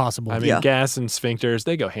totally possible. I mean, gas and sphincters,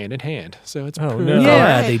 they go hand in hand. So it's pretty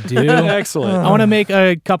Yeah, they do. excellent. I want to make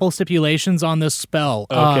a couple stipulations on this spell.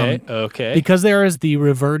 Okay. Because there is the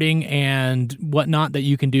reverting and whatnot that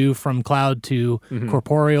you can do from cloud to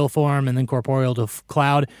corporeal form and then corporeal to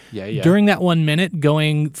cloud. Yeah. During that 1 minute,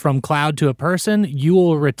 going from cloud to a person, you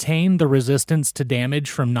will retain the resistance to damage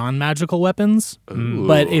from non-magical weapons. Ooh.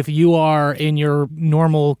 But if you are in your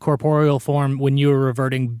normal corporeal form, when you are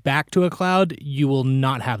reverting back to a cloud, you will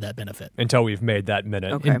not have that benefit Until we've made that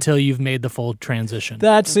minute. Okay. until you've made the full transition.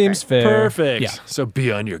 That seems fair. Perfect. Yeah. So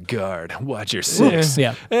be on your guard. Watch your 6.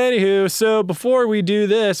 Yeah. Anywho, so before we do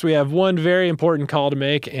this, we have one very important call to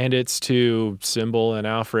make, and it's to Symbol and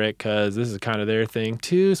Alfred, because this is kind of their thing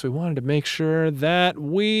too. So we wanted to make sure that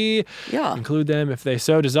we include them if they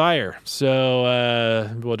so desire.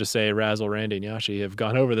 So we'll just say Razzle, Randy, and Yashi have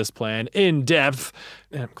gone over this plan in depth.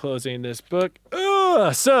 And I'm closing this book.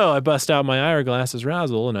 So I bust out my eyeglasses,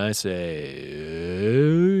 Razzle, and I say,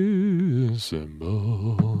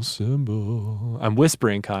 Symbol. I'm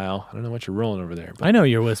whispering, Kyle. I don't know what you're rolling over there. But I know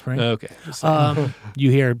you're whispering. okay.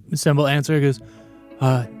 You hear Symbol answer. He goes,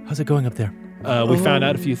 how's it going up there? We found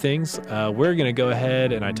out a few things. We're going to go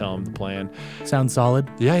ahead, and I tell him the plan. Sounds solid.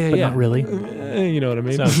 Yeah. But not really. You know what I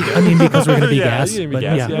mean? I mean, because we're going to be gas. Yeah, But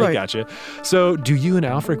gas. yeah. I gotcha. So do you and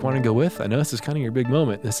Alfred want to go with? I know this is kind of your big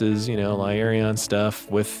moment. This is, Lyarion stuff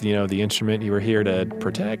with, the instrument you were here to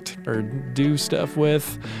protect or do stuff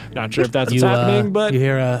with. Not sure if that's what's happening, but... You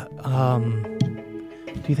hear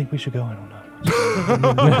do you think we should go? I don't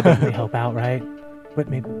know. Maybe help out, right? But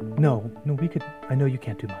maybe no, we could. I know you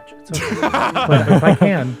can't do much. It's okay. But if I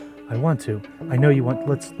can, I want to. I know you want.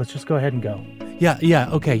 Let's just go ahead and go. Yeah.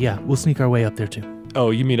 Okay. Yeah, we'll sneak our way up there too.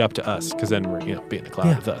 Oh, you meet up to us, because then we're, be in the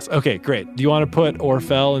cloud with us. Okay, great. Do you want to put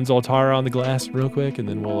Orfel and Zoltara on the glass real quick, and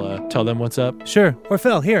then we'll tell them what's up? Sure.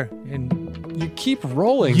 Orfel, here. And You keep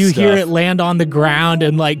rolling you stuff. hear it land on the ground,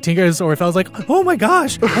 and like Tinker's Orfel's like, oh my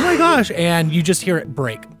gosh, and you just hear it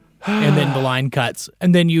break. And then the line cuts.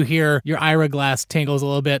 And then you hear your Ira glass tingles a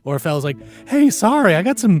little bit. Orfel's like, hey, sorry, I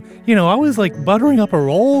got some, I was like buttering up a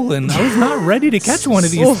roll and I was not ready to catch one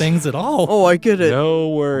of these things at all. Oh, I get it. No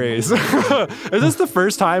worries. Is this the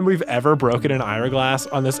first time we've ever broken an Ira glass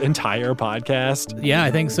on this entire podcast? Yeah,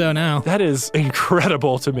 I think so now. That is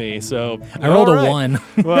incredible to me. So I rolled all a right. 1.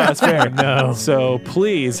 Well, that's fair. No. So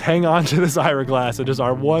please hang on to this Ira glass. It is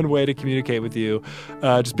our one way to communicate with you.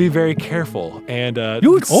 Just be very careful and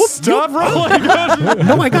stop rolling.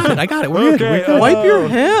 No, I got it. We're good. We're good. Wipe your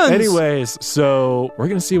hands. Anyways, so we're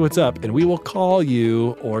going to see what's up, and we will call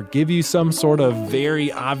you or give you some sort of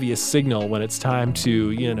very obvious signal when it's time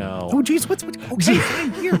to, Oh, geez, what's okay,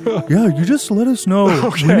 fine, here. Yeah, you just let us know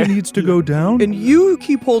when it needs to go down. And you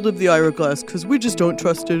keep hold of the Ira glass, because we just don't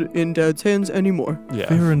trust it in Dad's hands anymore. Yeah.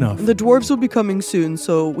 Fair enough. The dwarves will be coming soon,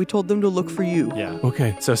 so we told them to look for you. Yeah.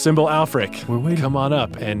 Okay. So, Symbol Alfric, We're waiting. come on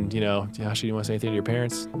up. And, Yoshi, do you want to say anything to your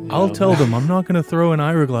parents? I'll tell them I'm not going to throw an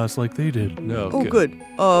Ira glass like they did. No, Oh, good.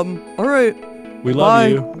 All right. We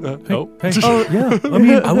Bye. love you. Hey, yeah. I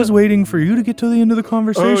mean, I was waiting for you to get to the end of the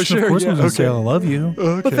conversation. Oh, sure, Of course, I was yeah, going to say I okay. love you.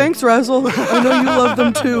 But thanks, Razzle. I know you love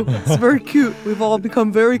them too. It's very cute. We've all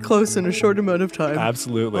become very close in a short amount of time.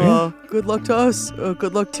 Absolutely. Good luck to us.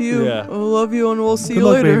 Good luck to you. Yeah. I love you, and we'll see Good you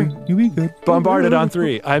luck, later. baby. You be good. Bombarded on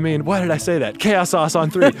 3. I mean, why did I say that? Chaos sauce on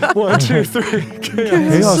 3. 1, 2, 3.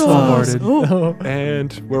 Chaos bombarded. Oh.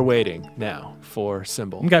 And we're waiting now for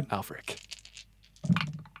Symbol Okay. Alfric.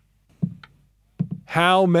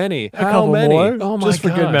 How many? A How couple many? more, Oh my just for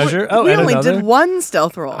good gosh. measure. Oh, we and only another. did one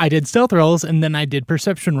stealth roll. I did stealth rolls and then I did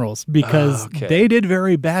perception rolls because Okay. they did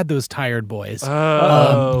very bad, those tired boys.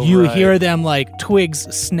 Oh, You right. hear them like twigs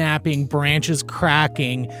snapping, branches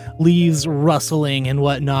cracking, leaves rustling and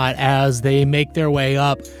whatnot as they make their way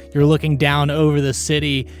up. You're looking down over the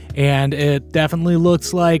city and it definitely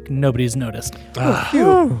looks like nobody's noticed.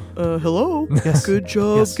 Cute. Hello. Good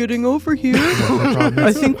job Yes. getting over here.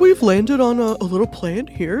 I think we've landed on a little plant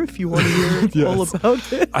here. If you want to hear all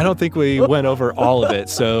about it. I don't think we went over all of it.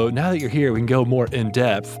 So now that you're here, we can go more in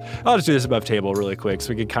depth. I'll just do this above table really quick so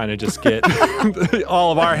we can kind of just get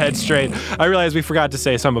all of our heads straight. I realized we forgot to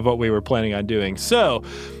say some of what we were planning on doing. So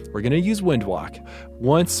we're going to use Windwalk.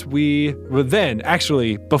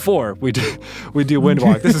 Before we do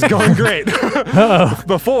Windwalk, this is going great.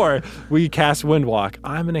 Before we cast Windwalk,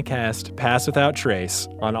 I'm going to cast Pass Without Trace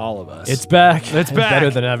on all of us. It's back. It's And back. better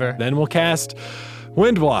than ever. Then we'll cast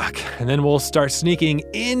Windwalk, and then we'll start sneaking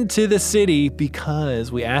into the city because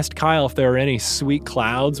we asked Kyle if there were any sweet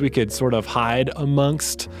clouds we could sort of hide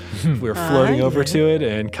amongst if we were floating over to it.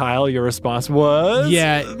 And Kyle, your response was?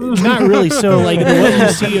 Yeah, not really. So, like, what you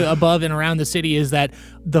see above and around the city is that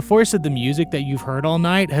the force of the music that you've heard all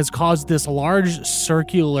night has caused this large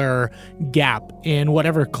circular gap in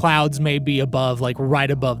whatever clouds may be above, like right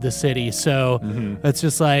above the city. So it's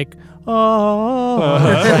just like,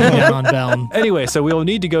 they're shining down on Belm. Anyway, so we'll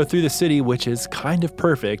need to go through the city, which is kind of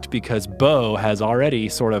perfect because Bo has already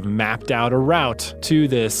sort of mapped out a route to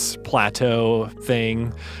this plateau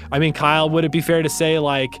thing. I mean, Kyle, would it be fair to say,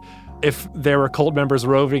 like, if there were cult members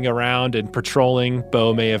roving around and patrolling,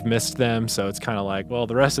 Bo may have missed them. So it's kind of like, well,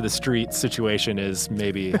 the rest of the street situation is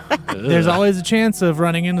maybe. There's always a chance of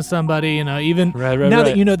running into somebody, even Right, now right.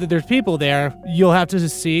 that you know that there's people there, you'll have to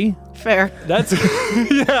just see. Fair. That's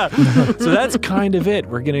yeah. So that's kind of it.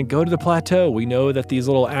 We're gonna go to the plateau. We know that these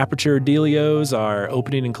little aperture dealios are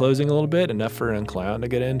opening and closing a little bit, enough for a clown to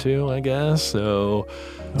get into, I guess. So,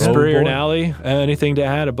 Spurrier and boy. Alley, anything to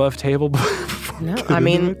add above table? No, I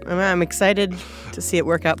mean, I'm excited to see it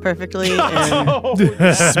work out perfectly. And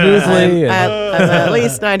Smoothly. I'm and- at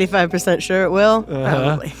least 95% sure it will.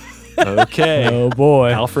 Probably. Okay. oh boy.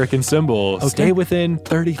 Alfric and Symbol, stay within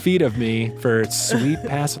 30 feet of me for sweet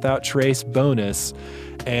Pass Without Trace bonus.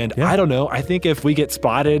 And I don't know, I think if we get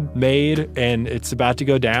spotted, made, and it's about to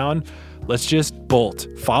go down, let's just bolt.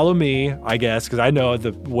 Follow me, I guess, because I know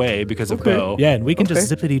the way because of Bo. Yeah, and we can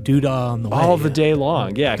just zippity-doo on the way. All the day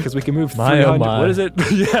long, yeah, because we can move My, 300. oh my. What is it?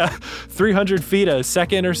 Yeah, 300 feet a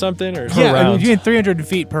second or something. Or Yeah, I mean, round. you get 300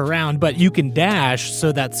 feet per round, but you can dash,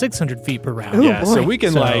 so that's 600 feet per round. Yeah, so boy. we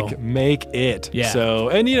can So- like make it. Yeah. So,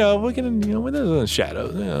 and we can, when there's a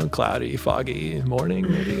shadow, cloudy, foggy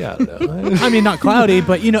morning, maybe, I don't know. I mean, not cloudy,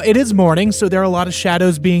 but it is morning, so there are a lot of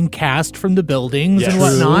shadows being cast from the buildings Yes. and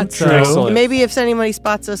whatnot. True. So Excellent. Maybe if anybody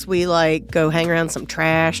spots us, we go hang around some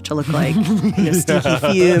trash to look like stinky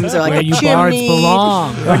fumes or like where a you chimney bards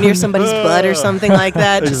belong. or near somebody's butt or something like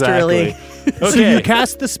that. Just to really Exactly. So you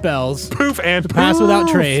cast the spells. Poof and Pass poof. Without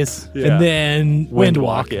Trace, Yeah. and then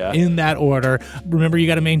Windwalk, Windwalk, yeah. in that order. Remember, you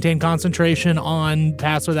got to maintain concentration on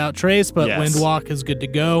Pass Without Trace, but Yes. Windwalk is good to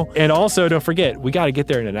go. And also, don't forget, we got to get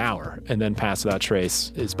there in an hour, and then Pass Without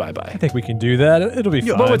Trace is bye-bye. I think we can do that. It'll be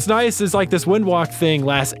fine. But what's nice is like this Windwalk thing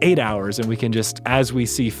lasts 8 hours, and we can just, as we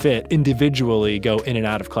see fit, individually go in and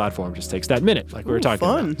out of cloud form. Just takes that minute, like we were talking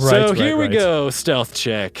fun. about. So Right, here we right. go, stealth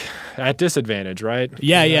check at disadvantage, right?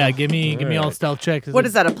 Yeah. Give me all stealth checks. What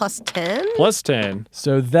is that, a plus 10? Plus 10.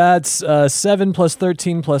 So that's 7 plus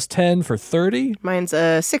 13 plus 10 for 30. Mine's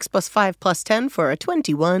a 6 plus 5 plus 10 for a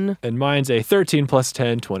 21. And mine's a 13 plus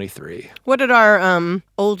 10, 23. What did our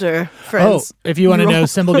older Oh, friends if you want to know, roll?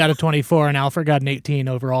 Symbol got a 24 and Alfred got an 18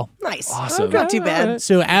 overall. Nice. Awesome. Not too bad.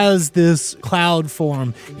 So as this cloud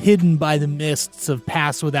form, hidden by the mists of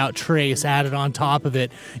Pass Without Trace added on top of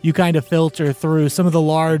it, you kind of filter through some of the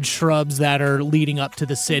large shrubs that are leading up to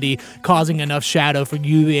the city, causing enough shadow for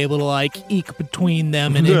you to be able to like eke between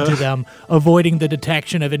them and into them, avoiding the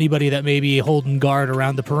detection of anybody that may be holding guard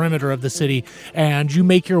around the perimeter of the city. And you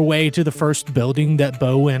make your way to the first building that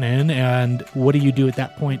Bo went in. And what do you do at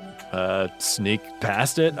that point? Sneak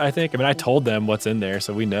past it, I think. I mean, I told them what's in there,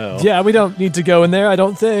 so we know. Yeah, we don't need to go in there, I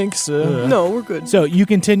don't think. So. No, we're good. So you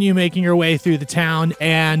continue making your way through the town,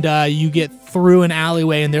 and you get through an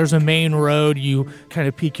alleyway, and there's a main road. You kind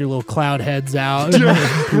of peek your little cloud heads out.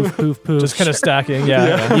 Poof, poof, poof. Just kind of stacking,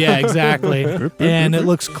 yeah. Yeah, exactly. And it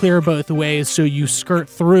looks clear both ways, so you skirt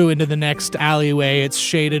through into the next alleyway. It's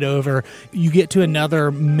shaded over. You get to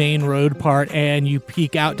another main road part, and you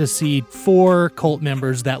peek out to see 4 cult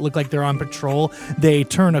members that look like they're on patrol. They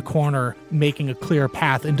turn a corner, making a clear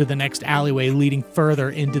path into the next alleyway, leading further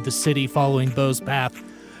into the city, following Bo's path.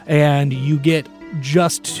 And you get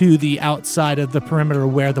just to the outside of the perimeter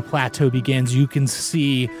where the plateau begins. You can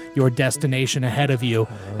see your destination ahead of you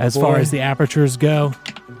as far as the apertures go.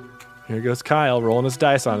 Here goes Kyle rolling his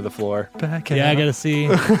dice onto the floor. Yeah, I gotta see.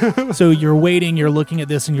 So you're waiting, you're looking at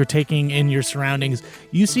this, and you're taking in your surroundings.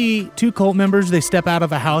 You see 2 cult members. They step out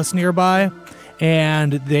of a house nearby,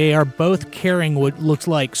 and they are both carrying what looks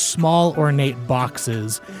like small ornate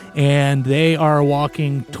boxes, and they are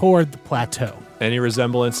walking toward the plateau. Any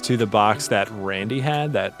resemblance to the box that Randy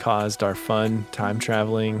had that caused our fun time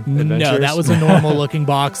traveling adventures? No, that was a normal looking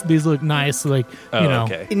box. These look nice, like, you know.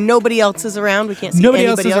 Okay. Nobody else is around. We can't see Nobody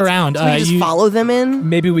else anybody is around. So we just You- follow them in.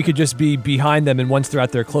 Maybe we could just be behind them, and once they're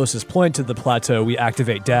at their closest point to the plateau, we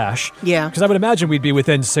activate dash. Yeah. Because I would imagine we'd be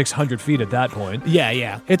within 600 feet at that point.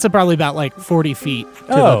 Yeah. It's probably about like 40 feet to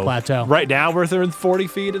the Oh, plateau. Right now, we're within 40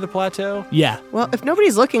 feet of the plateau. Yeah. Well, if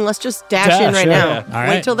nobody's looking, let's just dash in right yeah. now. All right.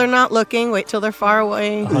 Wait till they're not looking. Wait till they're far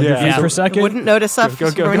away. 100 feet Yeah. per second. Wouldn't notice us Go,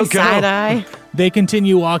 go, from go, any go. side eye. They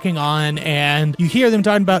continue walking on, and you hear them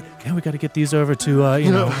talking about, we got to get these over to,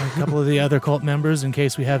 a couple of the other cult members in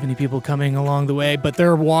case we have any people coming along the way. But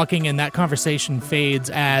they're walking, and that conversation fades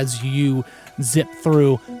as you zip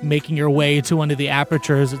through, making your way to one of the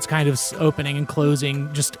apertures. It's kind of opening and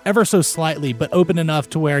closing just ever so slightly, but open enough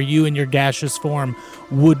to where you in your gaseous form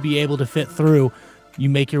would be able to fit through. You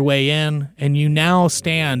make your way in, and you now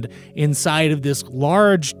stand inside of this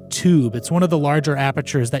large tube. It's one of the larger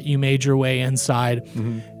apertures that you made your way inside.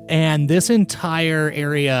 And this entire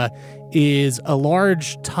area is a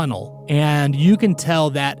large tunnel, and you can tell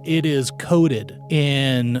that it is coated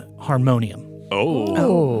in harmonium.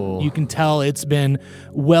 Oh. You can tell it's been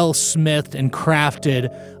well smithed and crafted,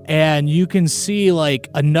 and you can see like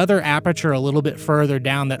another aperture a little bit further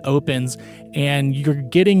down that opens, and you're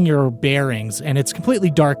getting your bearings, and it's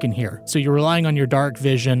completely dark in here. So you're relying on your dark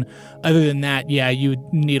vision. Other than that, yeah, you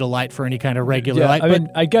would need a light for any kind of regular light. I mean,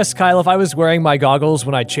 I guess, Kyle, if I was wearing my goggles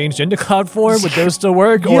when I changed into cloud form, would those still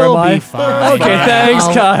work? Or You'll am I? be fine. Okay, thanks,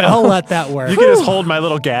 I'll- Kyle. I'll let that work. You can just hold my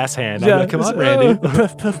little gas hand. I'm like, come on, Randy.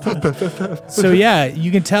 So yeah,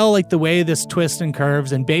 you can tell like the way this twists and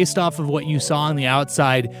curves, and based off of what you saw on the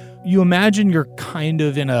outside, you imagine you're kind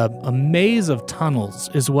of in a maze of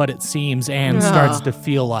tunnels is what it seems and starts to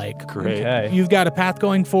feel like. Great. Okay. You've got a path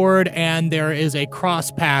going forward, and there is a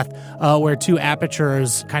cross path where 2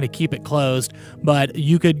 apertures kind of keep it closed, but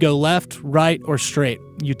you could go left, right, or straight.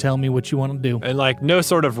 You tell me what you want to do. And like no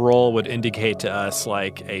sort of roll would indicate to us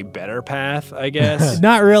like a better path, I guess.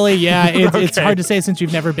 Not really, yeah. It's Okay. hard to say since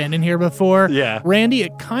you've never been in here before. Yeah. Randy,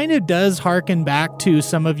 it kind of does harken back to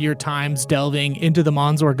some of your times delving into the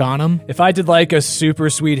Mons Organum. If I did like a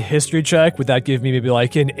super sweet history check, would that give me maybe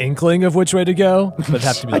like an inkling of which way to go? But it'd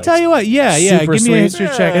have to be I like, tell you what, yeah, super give me sweet. a history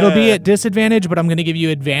check. It'll be at disadvantage, but I'm going to give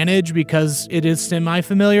you advantage because it is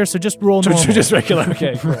semi-familiar, so just roll normal. just regular.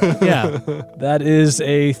 Okay, cool. Yeah. That is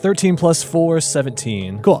a 13 plus 4,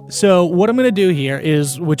 17. Cool. So what I'm going to do here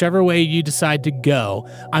is whichever way you decide to go,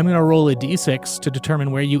 I'm going to roll a d6 to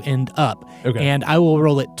determine where you end up. Okay. And I will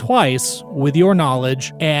roll it twice with your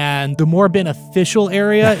knowledge, and the more beneficial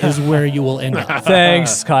area is where you will end up.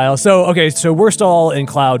 Thanks, Kyle. So we're still all in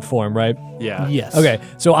cloud form, right? Yeah. Yes. Okay,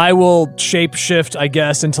 so I will shape shift, I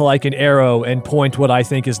guess, into like an arrow and point what I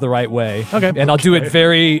think is the right way. Okay. And I'll do it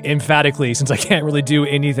very emphatically since I can't really do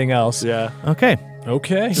anything else. Yeah. Okay.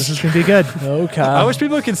 Okay. This is going to be good. Okay. I wish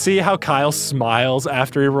people could see how Kyle smiles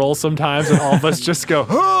after he rolls sometimes, and all of us just go,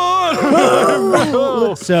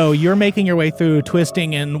 So you're making your way through,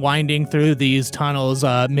 twisting and winding through these tunnels,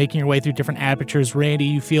 making your way through different apertures. Randy,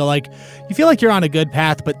 you feel like you're on a good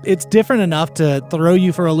path, but it's different enough to throw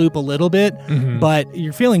you for a loop a little bit, but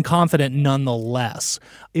you're feeling confident nonetheless.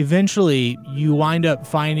 Eventually, you wind up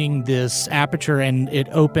finding this aperture, and it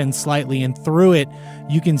opens slightly, and through it,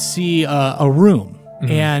 you can see a room.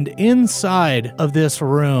 And inside of this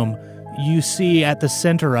room, you see at the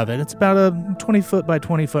center of it, it's about a 20-foot by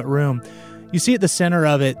 20-foot room. You see at the center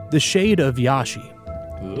of it the shade of Yashi.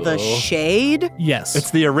 The shade? Yes.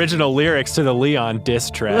 It's the original lyrics to the Leon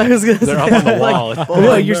diss track. I was gonna They're say, up on the wall.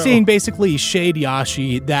 Well, you're seeing basically Shade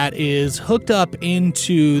Yashi that is hooked up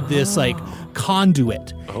into this like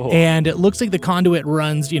conduit. And it looks like the conduit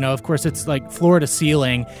runs, of course it's like floor to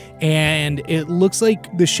ceiling, and it looks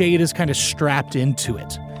like the shade is kind of strapped into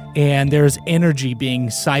it. And there's energy being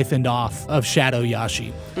siphoned off of Shadow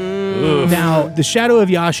Yashi. Now, the Shadow of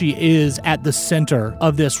Yashi is at the center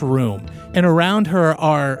of this room, and around her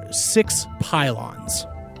are 6 pylons.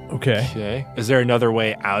 Okay. Okay. Is there another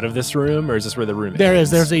way out of this room, or is this where the room There ends?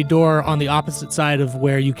 is. There's a door on the opposite side of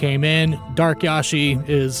where you came in. Dark Yashi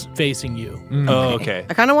is facing you. Oh, okay.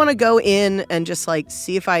 I kind of want to go in and just like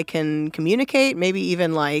see if I can communicate, maybe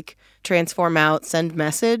even like transform out, send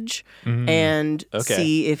message, and Okay.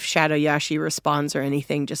 see if Shadow Yashi responds or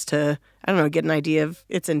anything, just to, I don't know, get an idea of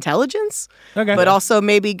its intelligence. Okay. But also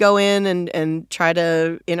maybe go in and try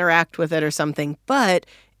to interact with it or something. But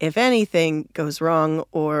if anything goes wrong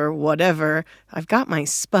or whatever, I've got my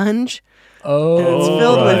sponge. Oh, And it's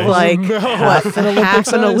filled with like half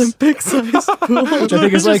an Olympic size pool. which I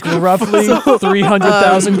think is like roughly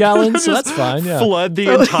 300,000 gallons. So that's fine. Yeah. Flood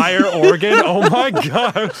the entire organ. Oh my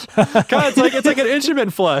gosh. God, it's like an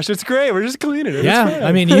instrument flush. It's great. We're just cleaning it. Yeah, It's fine.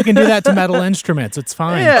 I mean, you can do that to metal instruments. It's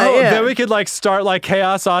fine. Yeah. Then we could like start like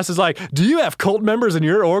Chaos Sauce is like, do you have cult members in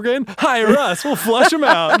your organ? Hire us. We'll flush them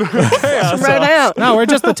out. Chaos Right Sauce. out. No, we're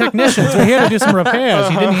just the technicians. We're here to do some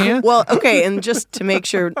repairs. You didn't hear? Well, okay, and just to make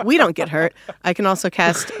sure we don't get hurt, I can also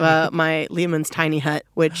cast my Lehman's tiny hut,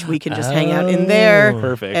 which we can just hang out in there.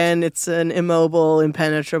 Perfect. And it's an immobile,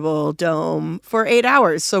 impenetrable dome for 8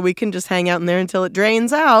 hours, so we can just hang out in there until it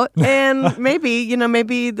drains out. And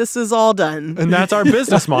maybe this is all done. And that's our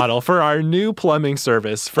business model for our new plumbing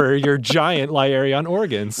service for your giant Lyarion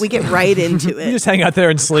organs. We get right into You it. just hang out there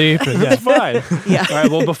and sleep. And, yeah. It's fine. Yeah. All right.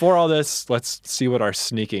 Well, before all this, let's see what our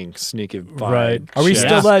sneaking Right. Are we checks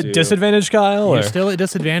still at do. disadvantage, Kyle? You're Or? still at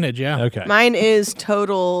disadvantage, yeah. Okay. Mine is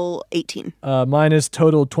total 18. Mine is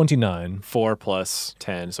total 29. 4 plus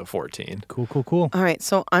 10, so 14. Cool. All right,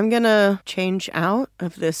 so I'm going to change out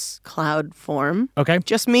of this cloud form. Okay.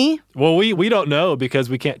 Just me? Well, we don't know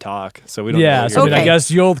because we can't talk, so we don't know. Yeah, what so I you're mean, I Okay.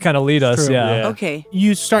 guess you'll kind of lead us. True. Yeah. Yeah. Okay.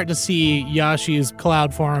 You start to see Yashi's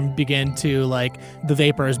cloud form begin to, like, the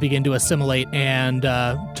vapors begin to assimilate and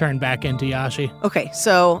turn back into Yashi. Okay,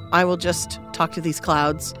 so I will just talk to these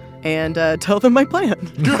clouds and tell them my plan.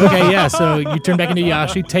 Okay, yeah, so you turn back into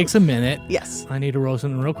Yashi. Takes a minute. Yes. I need to roll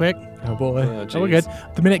something real quick. Oh boy. Oh, we're good.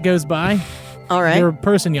 The minute goes by. All right. You're a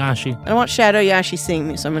person, Yashi. I don't want Shadow Yashi seeing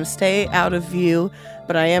me, so I'm going to stay out of view,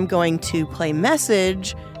 but I am going to play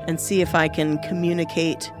message and see if I can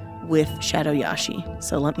communicate with Shadow Yashi.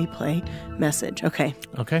 So let me play message. Okay.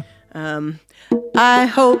 Okay. I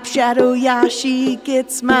hope Shadow Yashi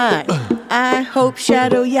gets mine. I hope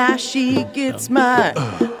Shadow Yashi gets mine.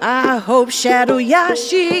 I hope Shadow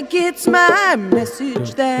Yashi gets my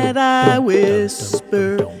message that I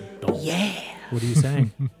whisper. Yeah. What are you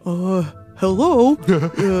saying? Hello,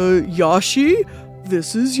 Yashi?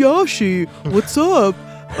 This is Yashi. What's up?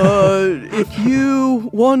 If you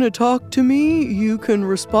want to talk to me, you can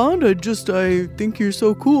respond. I think you're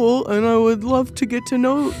so cool, and I would love to get to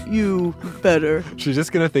know you better. She's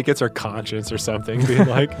just gonna think it's her conscience or something, being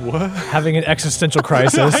like, "What? Having an existential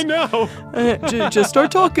crisis. I know." Just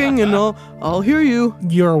start talking, and I'll hear you.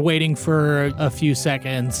 You're waiting for a few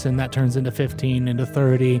seconds, and that turns into 15, into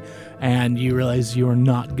 30, and you realize you are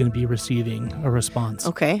not going to be receiving a response.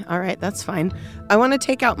 Okay, all right, that's fine. I want to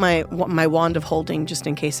take out my wand of holding just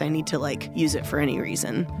in case I need to, use it for any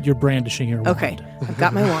reason. You're brandishing your wand. Okay, I've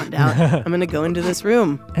got my wand out. I'm going to go into this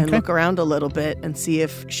room and look around a little bit and see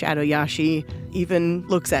if Shadow Yashi even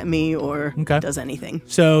looks at me or does anything.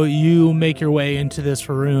 So you make your way into this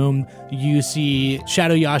room. You see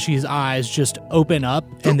Shadow Yashi's eyes just open up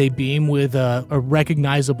and they beam with a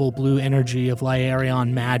recognizable blue energy of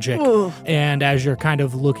Lyarion magic. Ooh. And as you're kind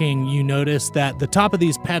of looking, you notice that the top of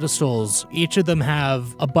these pedestals, each of them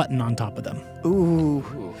have a button on top of them. Ooh,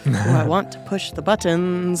 I want to push the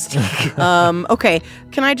buttons. Okay,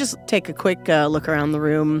 can I just take a quick look around the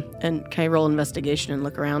room, and can I roll investigation and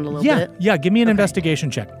look around a little bit? Yeah, give me an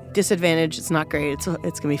investigation check. Disadvantage, it's not great. It's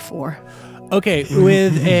going to be 4. Okay,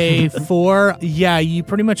 with a 4, yeah, you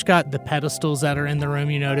pretty much got the pedestals that are in the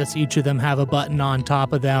room. You notice each of them have a button on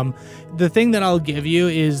top of them. The thing that I'll give you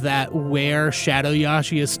is that where Shadow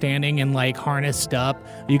Yashi is standing and harnessed up,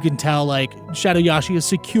 you can tell Shadow Yashi is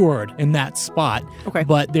secured in that spot. Okay.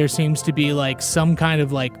 But there seems to be some kind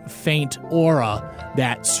of faint aura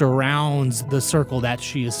that surrounds the circle that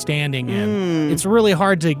she is standing in. It's really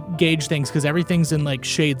hard to gauge things because everything's in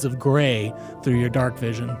shades of gray through your dark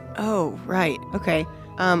vision. Oh, right. Okay.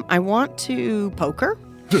 I want to poke her.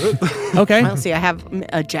 Okay. Let's see. I have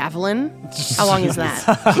a javelin. How long is that?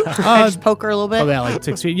 Can I just poke her a little bit? Oh, yeah,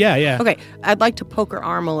 6 feet. Yeah. Okay. I'd like to poke her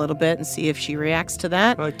arm a little bit and see if she reacts to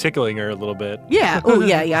that. I like tickling her a little bit. Yeah. Oh,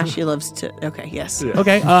 yeah. She loves to. Okay. Yes. Yeah.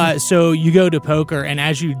 Okay, so you go to poke her, and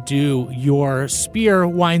as you do, your spear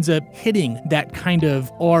winds up hitting that kind of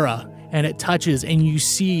aura, and it touches, and you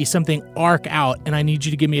see something arc out, and I need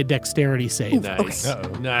you to give me a dexterity save. Nice.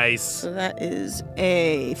 Okay. Nice. So that is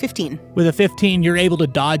a 15. With a 15, you're able to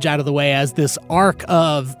dodge out of the way as this arc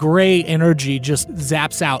of gray energy just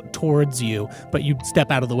zaps out towards you, but you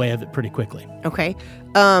step out of the way of it pretty quickly. Okay.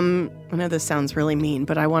 I know this sounds really mean,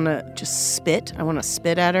 but I want to just spit. I want to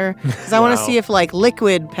spit at her because I want to see if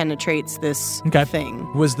liquid penetrates this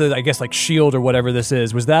thing. Was the, shield or whatever this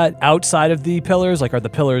is, was that outside of the pillars? Are the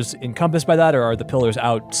pillars encompassed by that, or are the pillars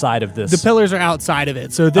outside of this? The pillars are outside of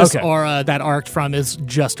it. So this aura that arced from is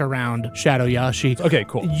just around Shadow Yashi. Okay,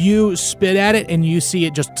 cool. You spit at it, and you see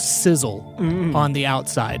it just sizzle on the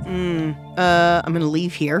outside. I'm going to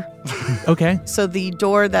leave here. Okay. So the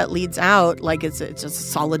door that leads out, it's just a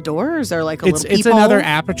solid door? Or is there a little It's peephole? another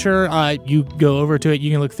aperture. You go over to it,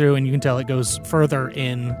 you can look through, and you can tell it goes further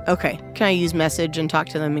in. Okay. Can I use message and talk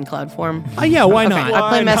to them in cloud form? Yeah, why not? Okay, I'll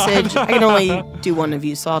play message. I can only do one of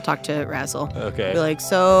you, so I'll talk to Razzle. Okay. Be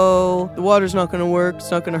so... The water's not going to work.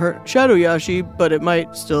 It's not going to hurt Shadow Yashi, but it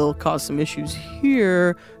might still cause some issues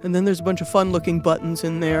here. And then there's a bunch of fun-looking buttons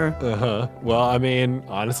in there. Uh-huh. Well, I mean,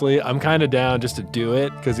 honestly, I'm kind of down just to do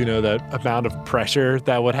it because, that amount of pressure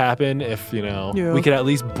that would happen if, we could at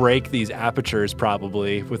least break these apertures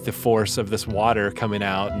probably with the force of this water coming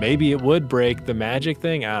out. Maybe it would break the magic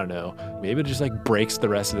thing. I don't know. Maybe it just breaks the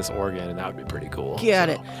rest of this organ, and that would be pretty cool. Got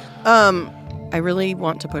it. I really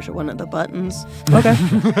want to push one of the buttons. Okay.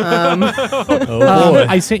 Oh boy.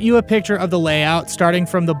 I sent you a picture of the layout starting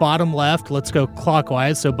from the bottom left. Let's go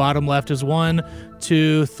clockwise. So bottom left is 1,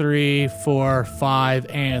 2, 3, 4, 5,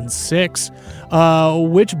 and 6.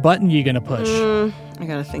 Which button are you going to push? I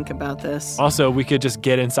gotta think about this. Also, we could just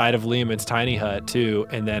get inside of Lehman's tiny hut, too,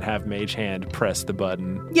 and then have Mage Hand press the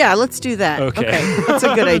button. Yeah, let's do that. Okay. That's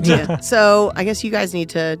a good idea. So I guess you guys need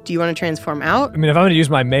to... Do you want to transform out? I mean, if I'm going to use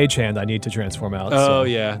my mage hand, I need to transform out. Oh,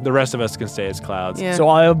 yeah. The rest of us can stay as clouds. Yeah. So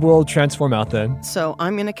I will transform out then. So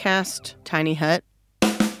I'm gonna cast Tiny Hut.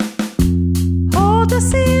 Hold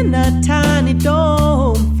us in a tiny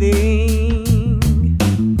dome thing.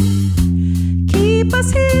 Keep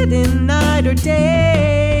us hidden night or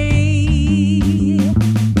day.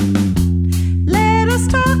 Let us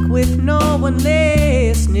talk with no one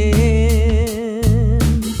listening.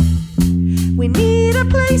 We need a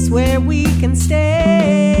place where we can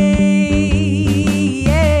stay.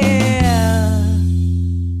 Yeah.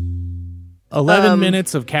 11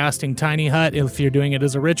 minutes of casting Tiny Hut if you're doing it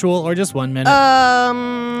as a ritual, or just 1 minute.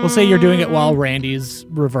 We'll say you're doing it while Randy's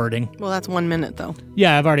reverting. Well, that's 1 minute though.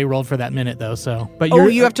 Yeah, I've already rolled for that minute though. So, but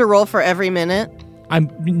you have to roll for every minute.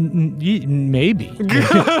 Maybe.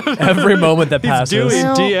 Every moment that He's passes. doing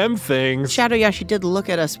Well, DM things. Shadow Yashi did look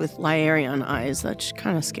at us with Lyarion eyes. That just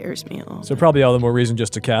kind of scares me a little. So probably all the more reason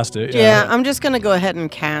just to cast it. Yeah, I'm just gonna go ahead and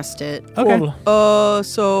cast it. Okay. Cool.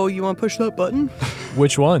 So you want to push that button?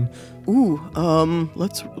 Which one?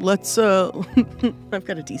 Let's I've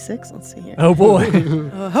got a D6. Let's see here. Oh boy.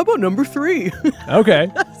 How about number 3?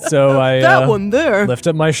 Okay. So I That one there. lift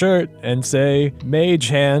up my shirt and say mage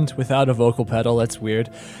hand without a vocal pedal. That's weird.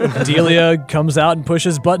 Delia comes out and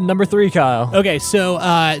pushes button number 3, Kyle. Okay, so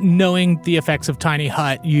knowing the effects of Tiny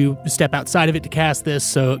Hut, you step outside of it to cast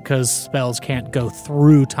this, because spells can't go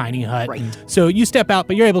through Tiny Hut. Right. So you step out,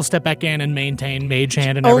 but you're able to step back in and maintain Mage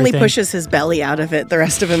Hand and Only everything. pushes his belly out of it. The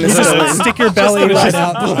rest of him is still in. Stick your belly right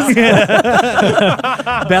out.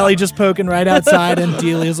 Belly just poking right outside, and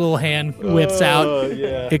Delia's little hand whips out.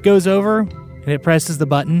 Yeah. It goes over, and it presses the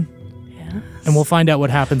button, and we'll find out what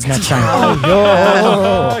happens next time.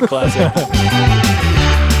 Classic.